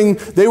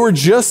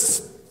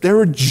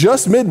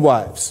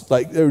midwives.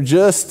 Like, they were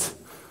just,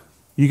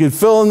 you could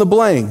fill in the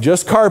blank,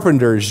 just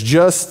carpenters,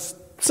 just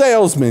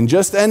salesmen,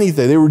 just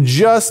anything. They were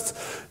just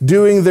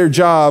doing their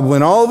job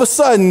when all of a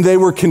sudden they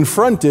were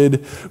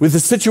confronted with a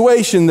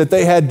situation that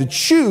they had to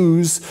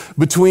choose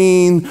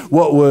between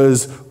what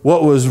was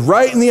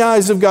right in the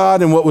eyes of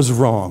God and what was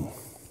wrong.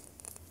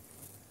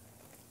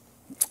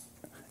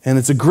 And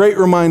it's a great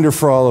reminder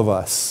for all of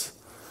us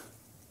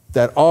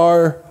that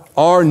our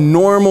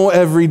normal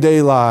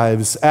everyday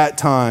lives, at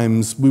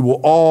times, we will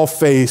all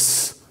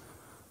face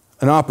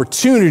an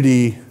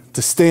opportunity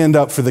to stand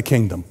up for the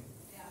kingdom.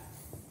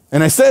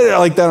 And I said it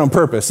like that on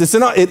purpose. It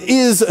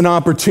is an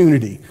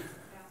opportunity,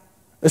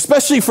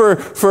 especially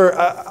for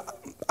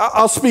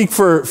I'll speak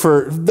for.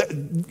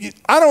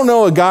 I don't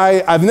know a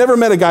guy. I've never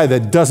met a guy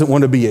that doesn't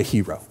want to be a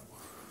hero.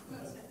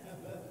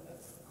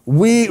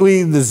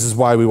 This is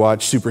why we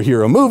watch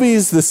superhero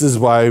movies. This is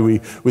why we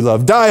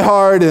love Die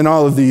Hard and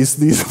all of these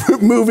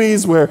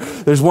movies where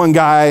there's one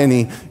guy and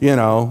he,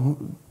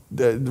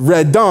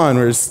 Red Dawn,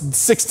 where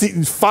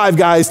 65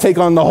 guys take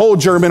on the whole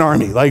German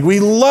army. Like, we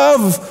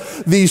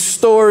love these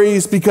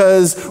stories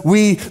because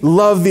we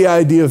love the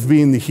idea of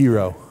being the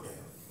hero.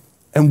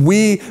 And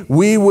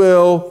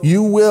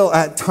you will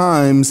at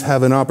times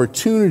have an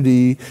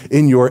opportunity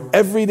in your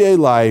everyday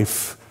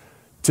life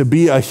to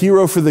be a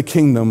hero for the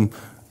kingdom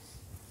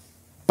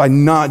by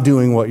not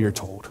doing what you're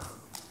told.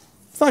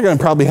 It's not going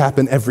to probably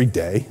happen every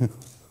day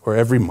or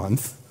every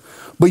month,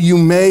 but you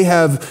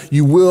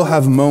will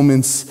have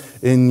moments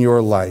in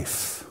your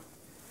life.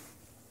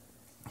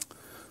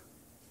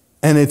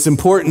 And it's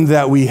important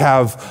that we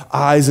have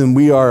eyes and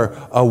we are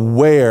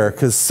aware,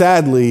 because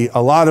sadly,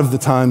 a lot of the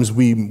times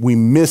we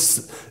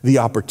miss the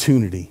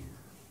opportunity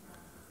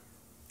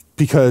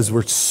because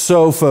we're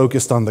so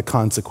focused on the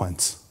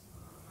consequence.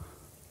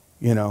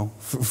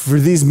 For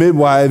these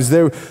midwives,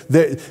 they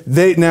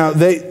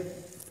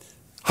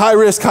high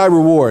risk, high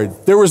reward.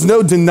 There was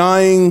no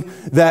denying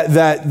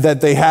that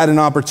they had an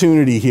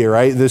opportunity here,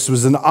 right? This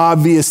was an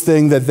obvious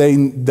thing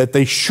that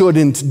they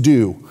shouldn't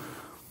do.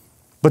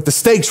 But the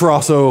stakes were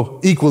also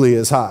equally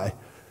as high.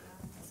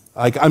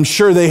 Like, I'm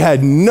sure they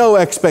had no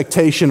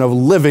expectation of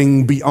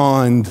living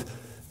beyond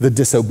the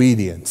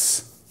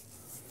disobedience.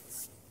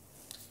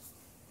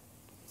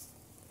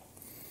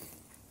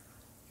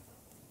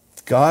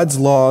 God's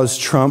laws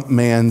trump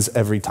man's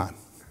every time.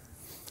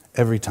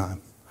 Every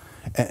time.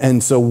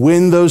 And so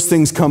when those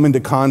things come into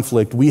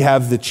conflict, we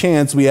have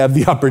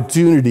the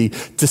opportunity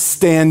to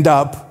stand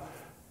up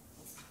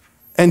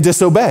and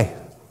disobey,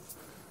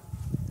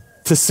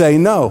 to say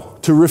no,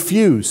 to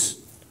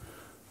refuse.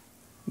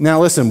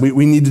 Now listen,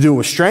 we need to do it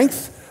with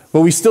strength,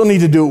 but we still need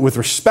to do it with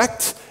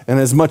respect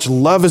and as much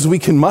love as we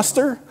can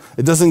muster.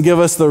 It doesn't give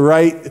us the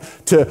right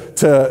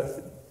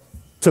to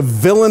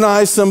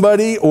villainize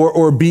somebody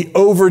or be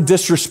over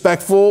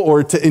disrespectful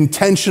or to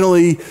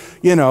intentionally,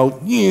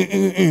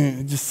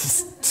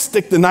 just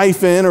stick the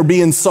knife in or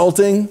be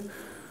insulting.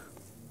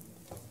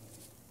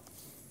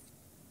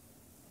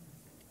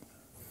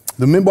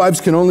 The midwives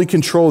can only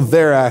control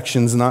their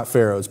actions, not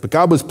Pharaoh's. But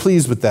God was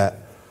pleased with that.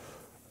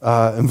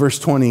 In verse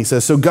 20, he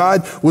says, so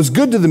God was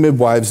good to the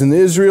midwives, and the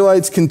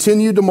Israelites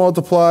continued to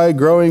multiply,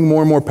 growing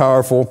more and more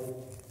powerful.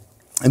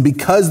 And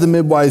because the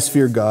midwives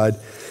feared God,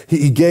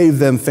 he gave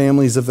them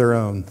families of their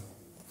own.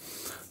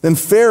 Then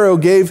Pharaoh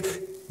gave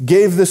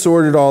this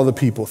order to all the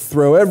people: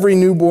 throw every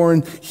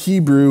newborn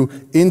Hebrew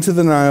into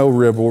the Nile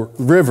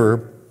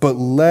River,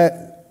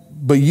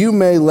 but you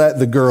may let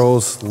the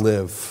girls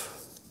live.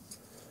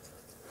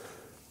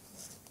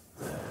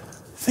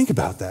 Think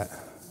about that.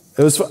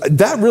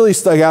 That really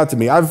stuck out to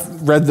me.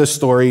 I've read this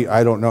story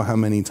I don't know how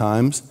many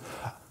times.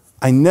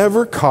 I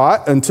never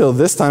caught until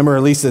this time, or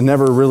at least it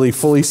never really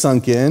fully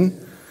sunk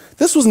in.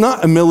 This was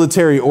not a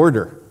military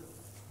order.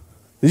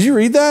 Did you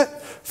read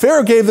that?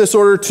 Pharaoh gave this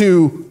order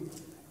to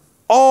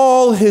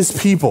all his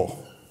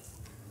people.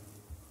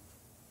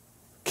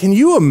 Can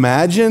you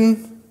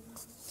imagine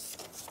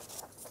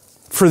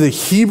for the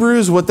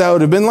Hebrews what that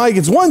would have been like?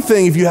 It's one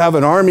thing if you have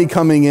an army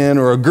coming in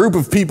or a group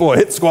of people, a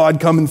hit squad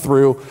coming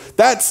through.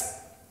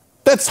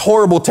 That's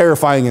horrible,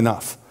 terrifying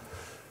enough.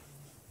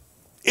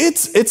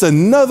 It's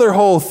another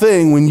whole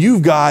thing when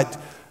you've got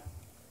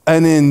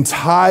an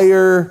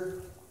entire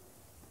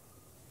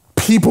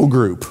people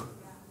group,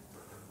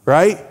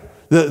 right?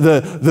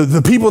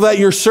 The people that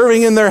you're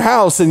serving in their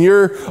house, and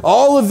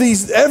all of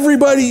these,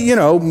 everybody,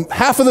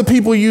 half of the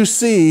people you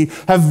see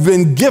have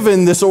been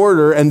given this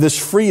order and this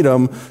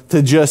freedom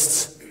to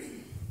just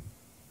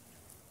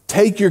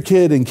take your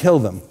kid and kill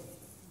them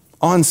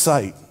on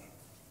sight.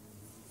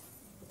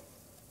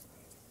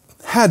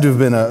 Had to have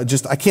been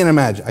I can't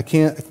imagine. I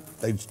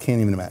just can't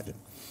even imagine.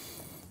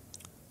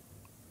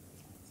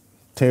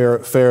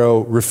 Pharaoh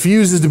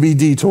refuses to be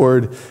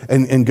detoured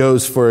and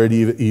goes for it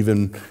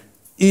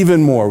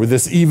even more, with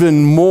this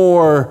even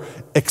more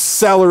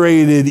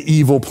accelerated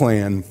evil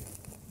plan.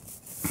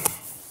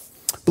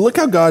 But look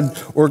how God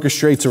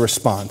orchestrates a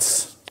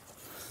response.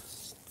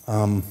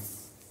 I'm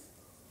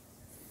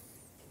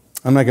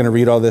not going to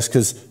read all this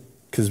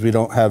because we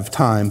don't have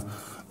time,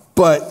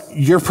 but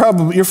you're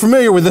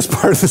familiar with this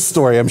part of the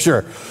story, I'm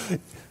sure.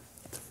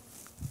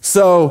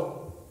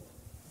 So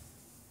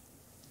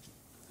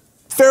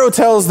Pharaoh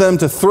tells them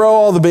to throw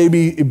all the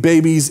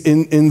babies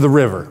in the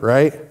river,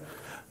 right?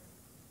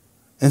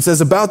 And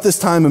says, about this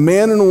time, a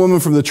man and a woman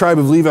from the tribe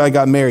of Levi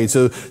got married.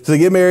 So they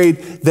get married,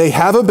 they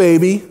have a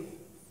baby,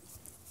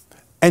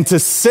 and to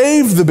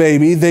save the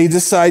baby, they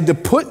decide to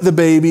put the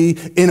baby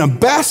in a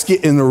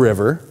basket in the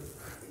river,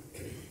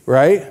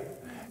 right?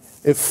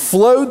 It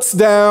floats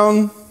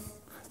down.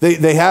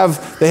 They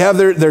have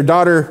their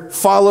daughter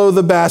follow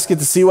the basket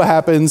to see what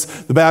happens.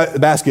 The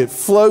basket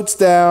floats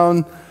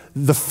down.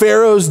 The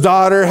Pharaoh's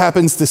daughter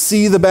happens to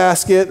see the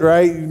basket,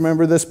 right? You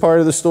remember this part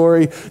of the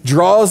story?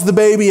 Draws the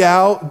baby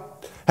out,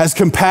 has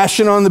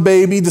compassion on the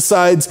baby,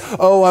 decides,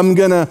 I'm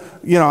gonna,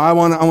 I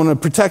want to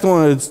protect, I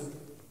want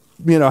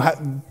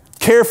to,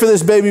 care for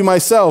this baby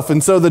myself.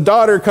 And so the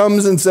daughter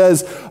comes and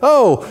says,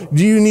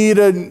 do you need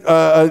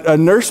a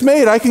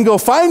nursemaid? I can go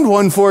find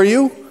one for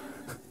you.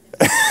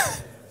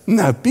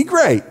 That'd be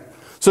great.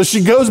 So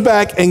she goes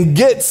back and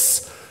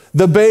gets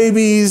the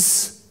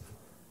baby's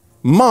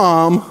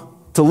mom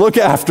to look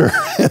after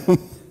him.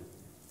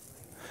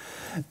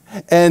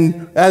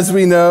 And as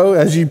we know,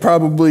 as you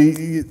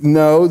probably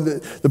know,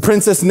 the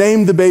princess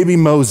named the baby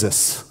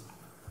Moses,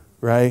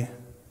 right?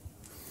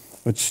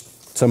 Which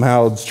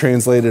somehow it's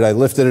translated, I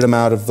lifted him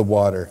out of the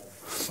water.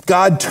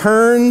 God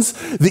turns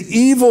the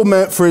evil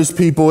meant for his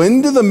people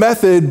into the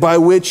method by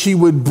which he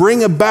would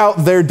bring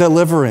about their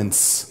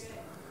deliverance.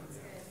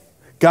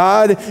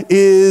 God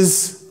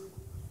is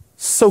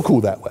so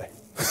cool that way.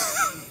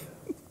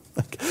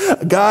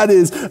 God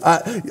is,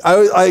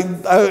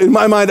 in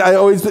my mind,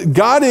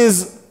 God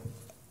is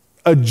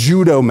a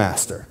judo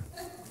master.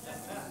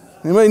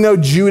 Anybody know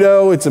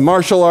judo? It's a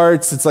martial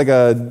arts. It's like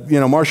a,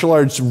 martial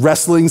arts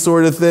wrestling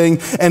sort of thing.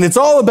 And it's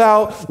all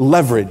about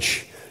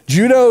leverage.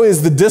 Judo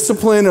is the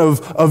discipline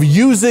of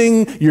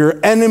using your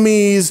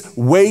enemy's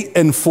weight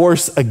and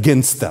force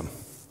against them.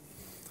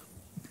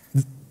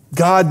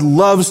 God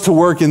loves to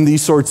work in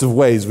these sorts of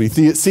ways. We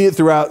see it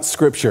throughout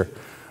Scripture.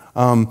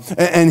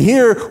 And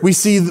here we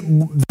see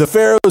the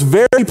Pharaoh's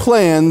very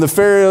plan, the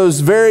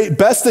Pharaoh's very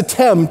best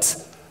attempt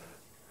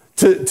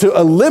to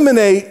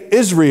eliminate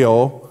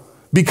Israel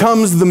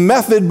becomes the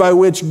method by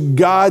which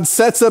God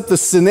sets up the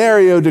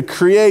scenario to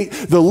create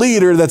the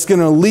leader that's going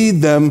to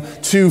lead them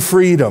to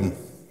freedom.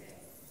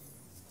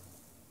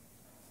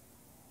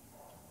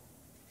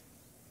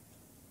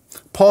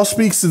 Paul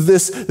speaks of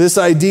this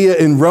idea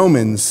in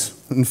Romans,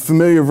 in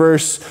familiar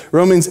verse,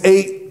 Romans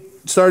 8,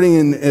 starting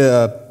in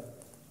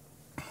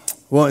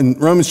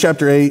Romans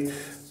chapter 8,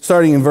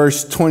 starting in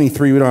verse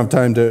 23. We don't have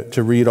time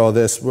to read all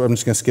this. I'm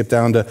just going to skip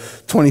down to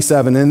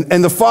 27.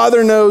 And the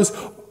Father knows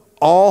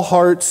all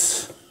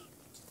hearts,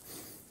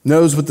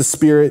 knows what the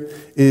Spirit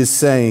is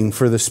saying,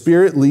 for the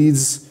Spirit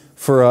leads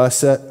for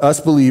us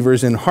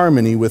believers in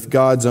harmony with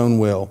God's own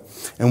will.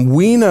 And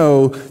we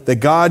know that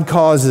God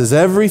causes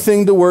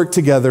everything to work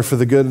together for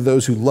the good of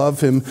those who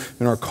love him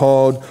and are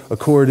called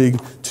according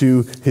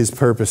to his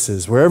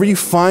purposes. Wherever you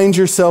find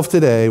yourself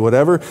today,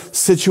 whatever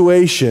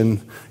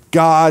situation,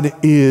 God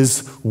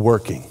is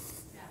working.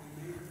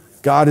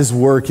 God is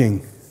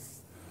working.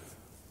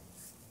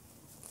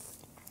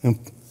 And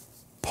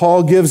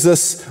Paul gives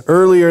us,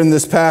 earlier in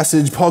this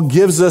passage, Paul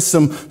gives us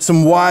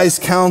some wise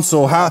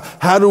counsel.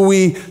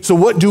 So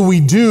what do we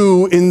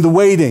do in the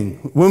waiting?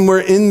 When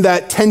we're in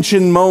that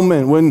tension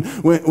moment,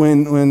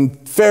 when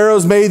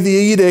Pharaoh's made the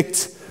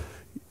edict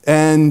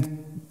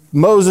and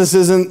Moses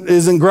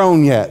isn't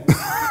grown yet,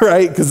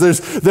 right? Because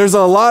there's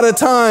a lot of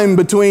time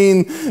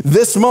between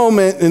this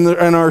moment in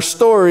our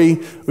story.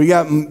 We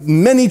got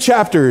many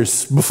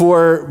chapters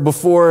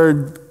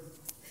before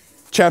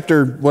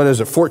chapter,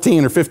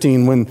 14 or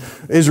 15, when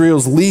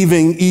Israel's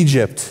leaving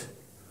Egypt.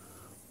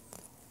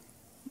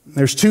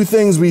 There's two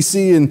things we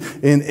see in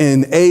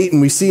 8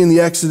 and we see in the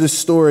Exodus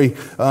story.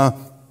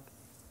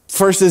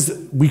 First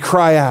is we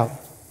cry out.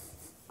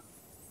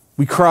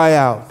 We cry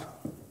out.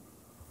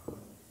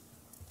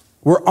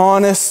 We're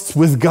honest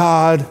with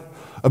God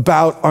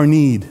about our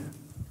need.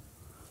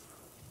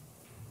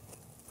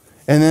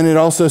 And then it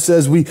also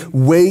says we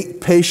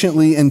wait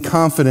patiently and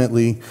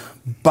confidently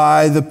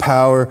by the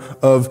power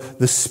of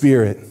the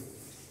Spirit.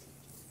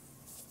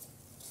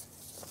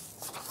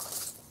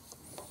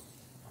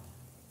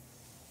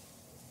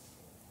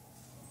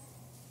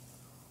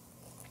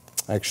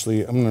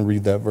 Actually, I'm going to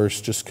read that verse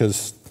just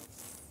because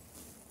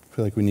I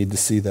feel like we need to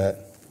see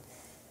that.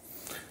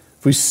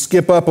 If we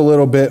skip up a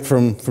little bit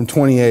from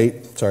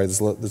 28, sorry, that's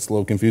a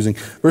little confusing.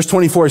 Verse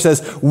 24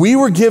 says, "We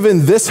were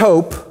given this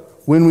hope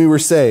when we were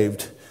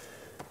saved."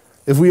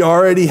 If we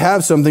already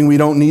have something, we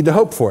don't need to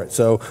hope for it.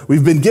 So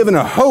we've been given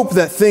a hope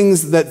that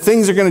things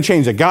are going to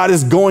change, that God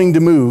is going to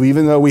move,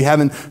 even though we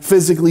haven't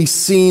physically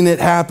seen it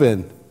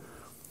happen.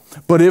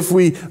 But if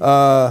we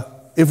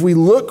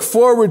look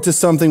forward to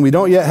something we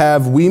don't yet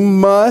have, we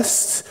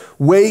must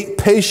wait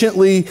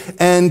patiently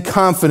and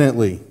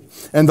confidently.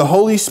 And the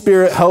Holy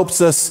Spirit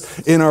helps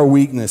us in our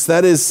weakness.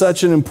 That is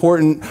such an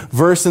important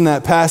verse in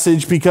that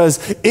passage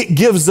because it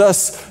gives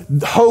us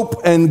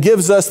hope and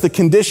gives us the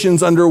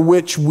conditions under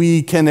which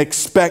we can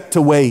expect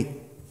to wait.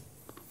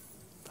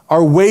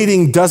 Our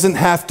waiting doesn't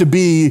have to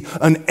be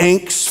an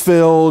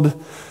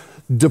angst-filled,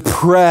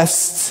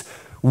 depressed,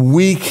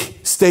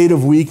 weak state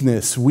of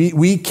weakness.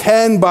 We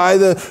can, by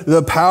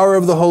the power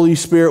of the Holy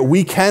Spirit,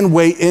 we can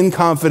wait in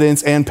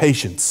confidence and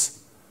patience.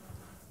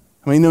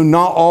 I mean, no,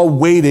 not all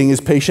waiting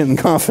is patient and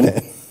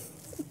confident.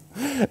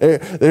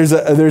 There's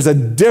a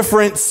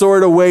different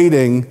sort of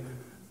waiting.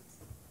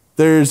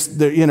 There's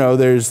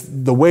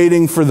the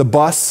waiting for the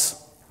bus,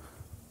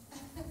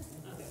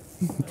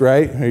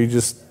 right? Are you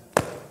it's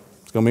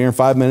going to be here in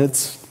 5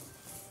 minutes,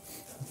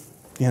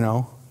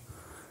 And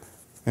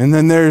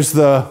then there's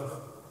the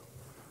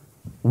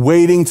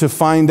waiting to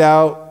find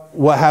out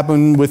what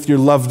happened with your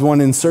loved one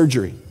in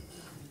surgery.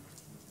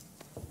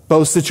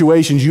 Both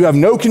situations, you have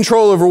no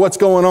control over what's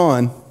going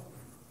on,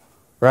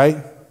 right?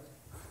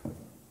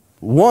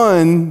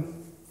 One,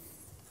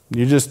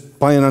 you're just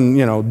playing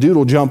on,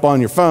 doodle jump on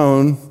your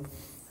phone.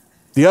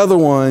 The other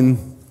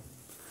one,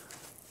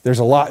 there's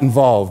a lot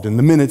involved, and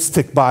the minutes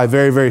tick by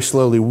very, very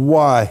slowly.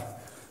 Why?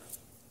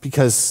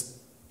 Because,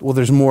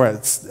 there's more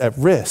at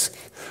risk.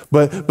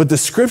 But the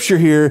scripture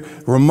here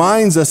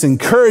reminds us,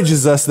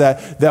 encourages us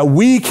that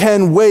we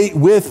can wait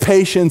with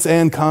patience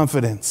and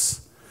confidence.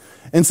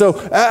 And so,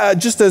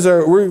 just as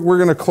we're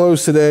going to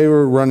close today,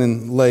 we're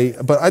running late,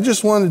 but I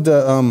just wanted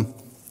to,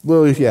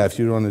 if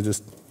you want to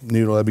just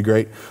noodle, that'd be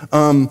great.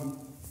 I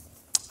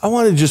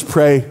want to just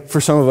pray for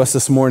some of us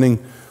this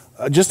morning,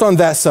 just on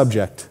that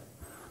subject.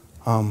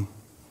 That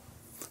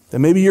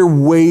maybe you're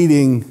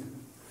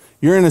waiting,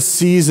 you're in a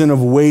season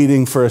of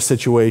waiting for a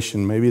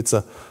situation. Maybe it's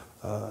a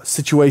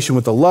situation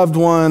with a loved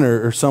one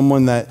or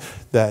someone that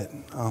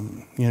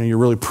you're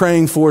really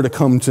praying for to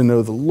come to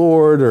know the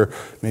Lord, or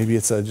maybe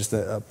it's just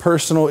a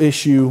personal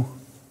issue.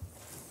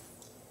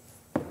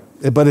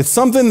 But it's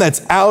something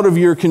that's out of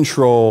your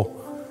control,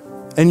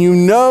 and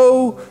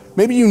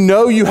maybe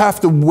you have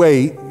to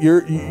wait.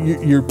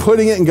 You're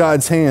putting it in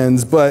God's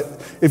hands,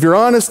 but if you're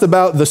honest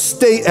about the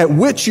state at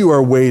which you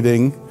are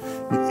waiting,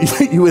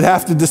 you would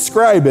have to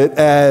describe it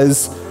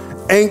as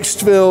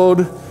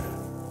angst-filled,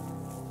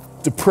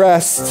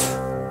 depressed,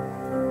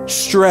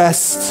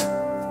 stressed.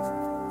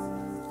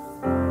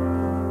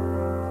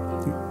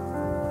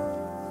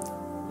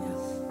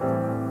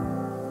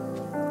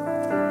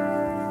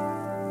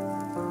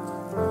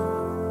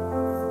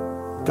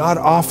 God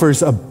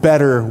offers a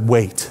better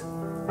wait.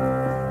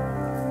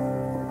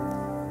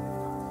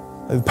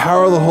 The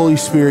power of the Holy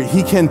Spirit,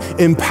 He can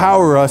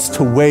empower us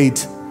to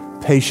wait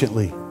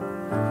patiently,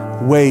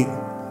 wait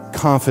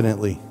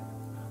confidently.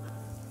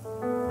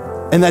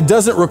 And that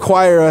doesn't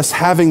require us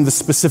having the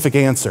specific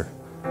answer.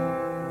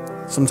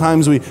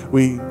 Sometimes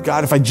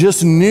God, if I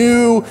just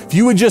knew, if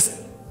you would just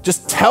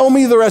tell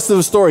me the rest of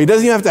the story. It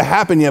doesn't even have to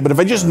happen yet, but if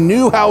I just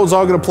knew how it was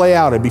all going to play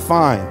out, I'd be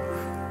fine.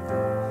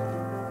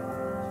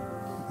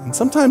 And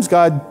sometimes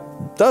God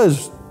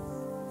does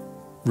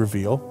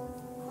reveal,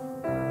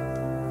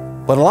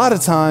 but a lot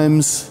of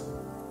times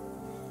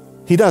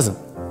he doesn't.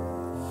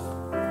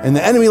 And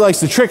the enemy likes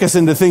to trick us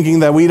into thinking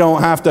that we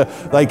don't have to,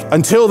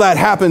 until that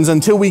happens,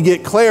 until we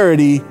get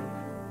clarity,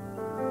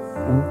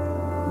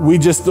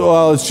 it's just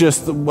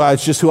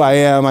who I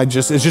am. It's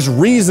just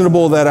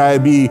reasonable that I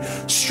be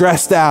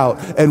stressed out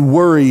and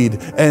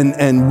worried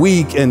and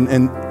weak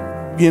and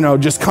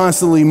just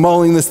constantly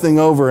mulling this thing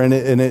over and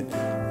it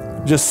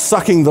just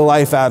sucking the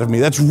life out of me.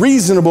 That's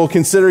reasonable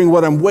considering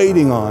what I'm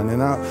waiting on.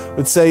 And I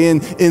would say in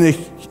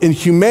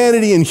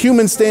humanity and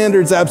human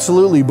standards,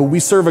 absolutely. But we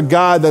serve a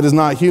God that is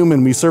not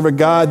human. We serve a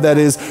God that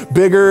is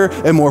bigger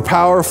and more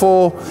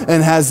powerful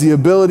and has the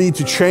ability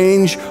to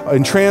change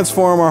and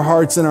transform our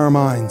hearts and our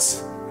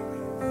minds.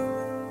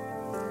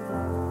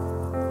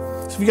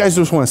 So if you guys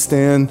just want to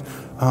stand,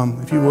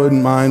 if you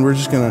wouldn't mind, we're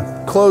just going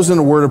to close in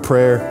a word of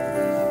prayer.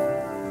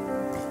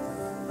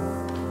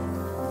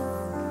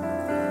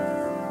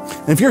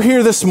 And if you're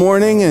here this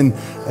morning and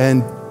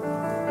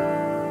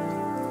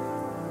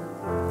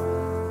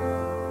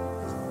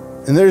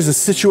there's a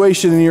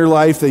situation in your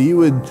life that you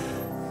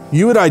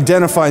would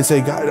identify and say,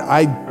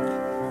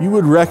 God, you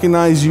would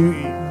recognize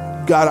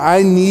God,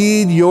 I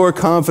need your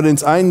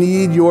confidence. I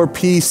need your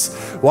peace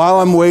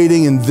while I'm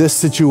waiting in this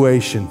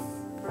situation.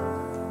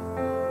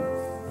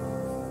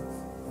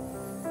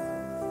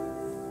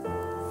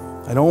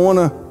 I don't want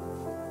to.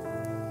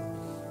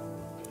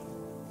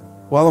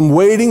 While I'm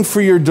waiting for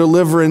your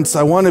deliverance,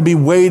 I want to be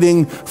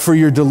waiting for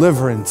your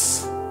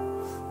deliverance,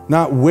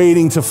 not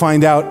waiting to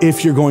find out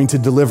if you're going to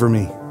deliver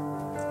me.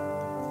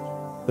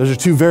 Those are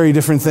two very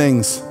different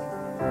things.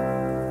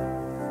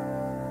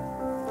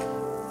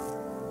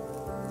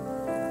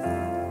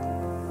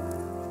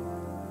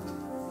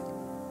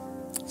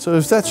 So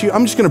if that's you,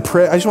 I'm just going to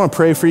pray. I just want to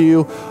pray for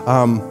you.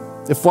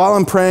 If while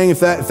I'm praying,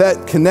 if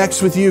that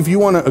connects with you, if you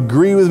want to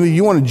agree with me,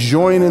 you want to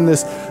join in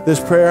this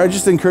prayer, I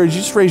just encourage you,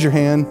 just raise your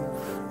hand.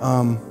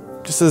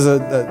 Just as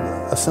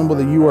a symbol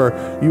that you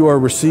are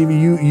receiving,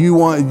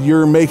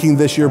 you're making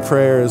this your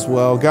prayer as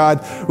well.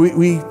 God,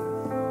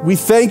 we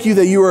thank you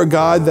that you are a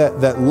God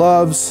that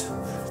loves,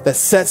 that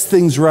sets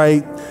things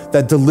right,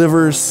 that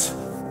delivers.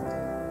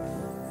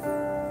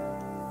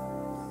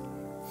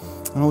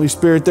 And Holy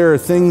Spirit, there are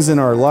things in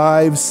our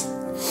lives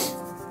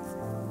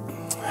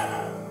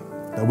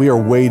that we are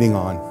waiting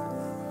on.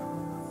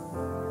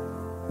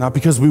 Not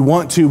because we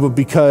want to, but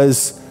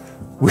because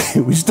we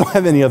just don't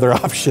have any other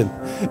option.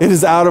 It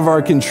is out of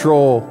our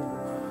control.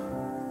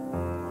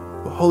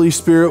 But Holy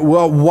Spirit,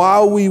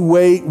 while we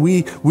wait,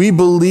 we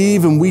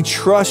believe and we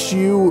trust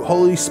you.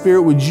 Holy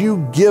Spirit, would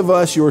you give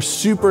us your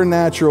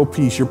supernatural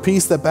peace, your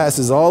peace that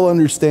passes all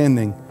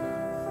understanding,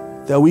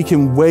 that we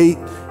can wait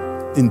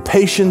in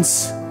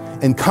patience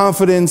and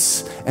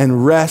confidence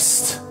and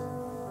rest.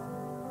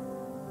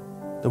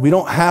 That we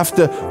don't have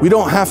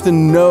to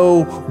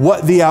know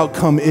what the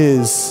outcome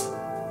is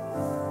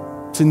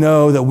to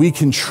know that we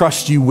can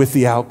trust you with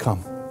the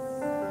outcome.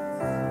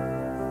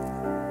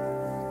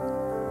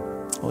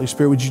 Holy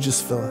Spirit, would you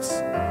just fill us?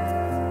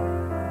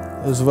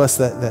 Those of us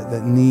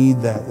that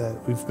need that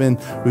we've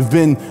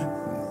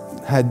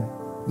had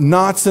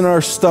knots in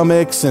our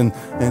stomachs and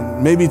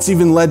maybe it's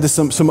even led to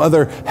some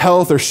other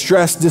health or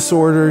stress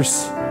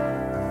disorders.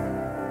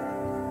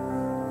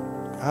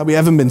 God, we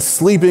haven't been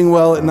sleeping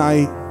well at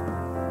night.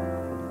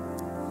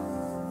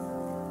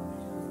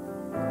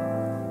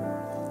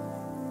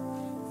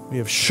 We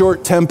have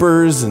short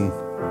tempers and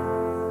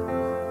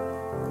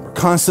we're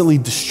constantly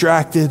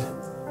distracted.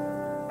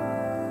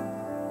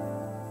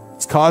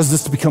 It's caused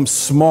us to become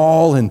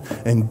small and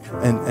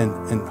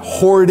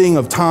hoarding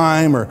of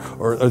time or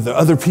the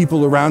other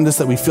people around us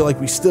that we feel like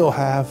we still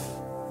have.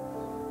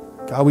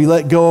 God, we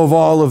let go of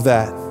all of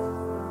that.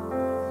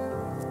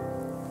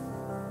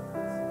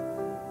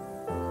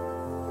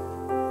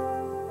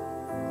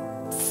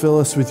 Fill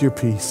us with your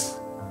peace.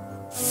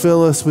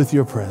 Fill us with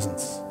your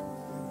presence.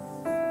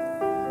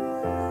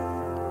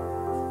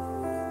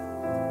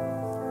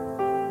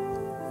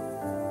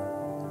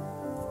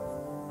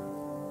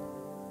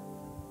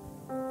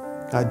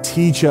 God,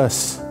 teach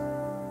us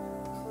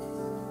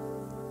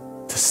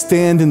to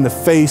stand in the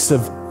face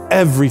of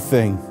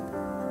everything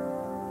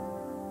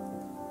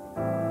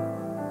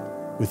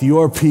with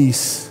your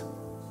peace,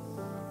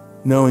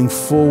 knowing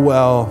full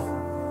well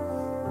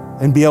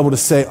and be able to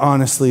say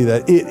honestly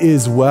that it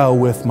is well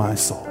with my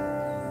soul.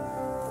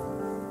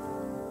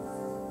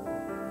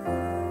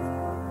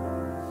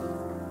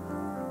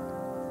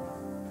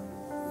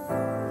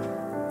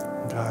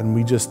 God, and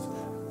we just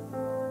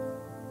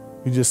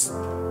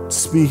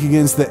speak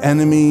against the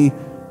enemy,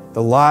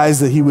 the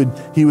lies that he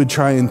would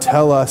try and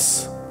tell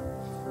us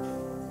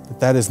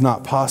that is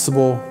not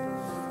possible.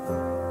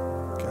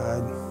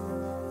 God,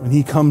 when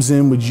he comes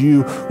in, would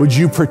you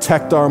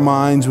protect our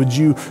minds? Would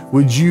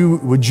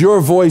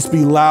your voice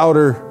be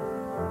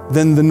louder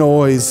than the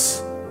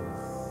noise?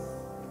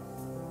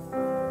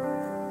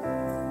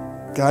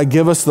 God,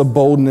 give us the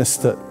boldness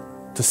to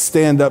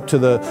stand up to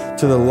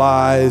the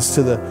lies,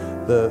 to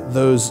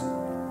those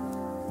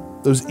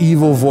those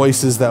evil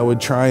voices that would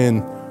try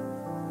and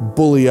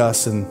bully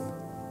us and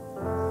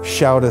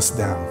shout us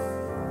down.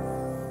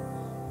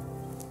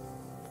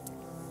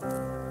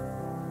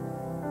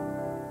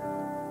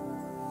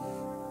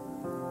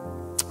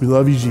 We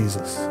love you,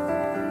 Jesus.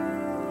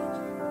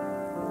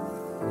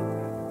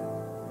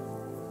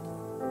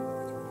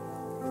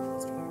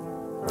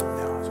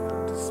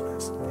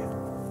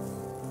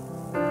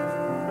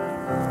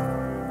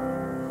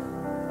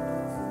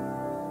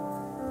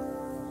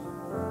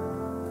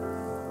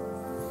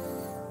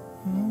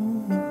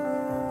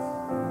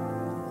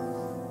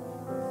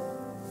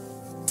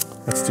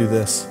 Let's do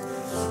this.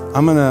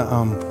 I'm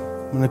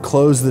gonna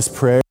close this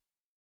prayer.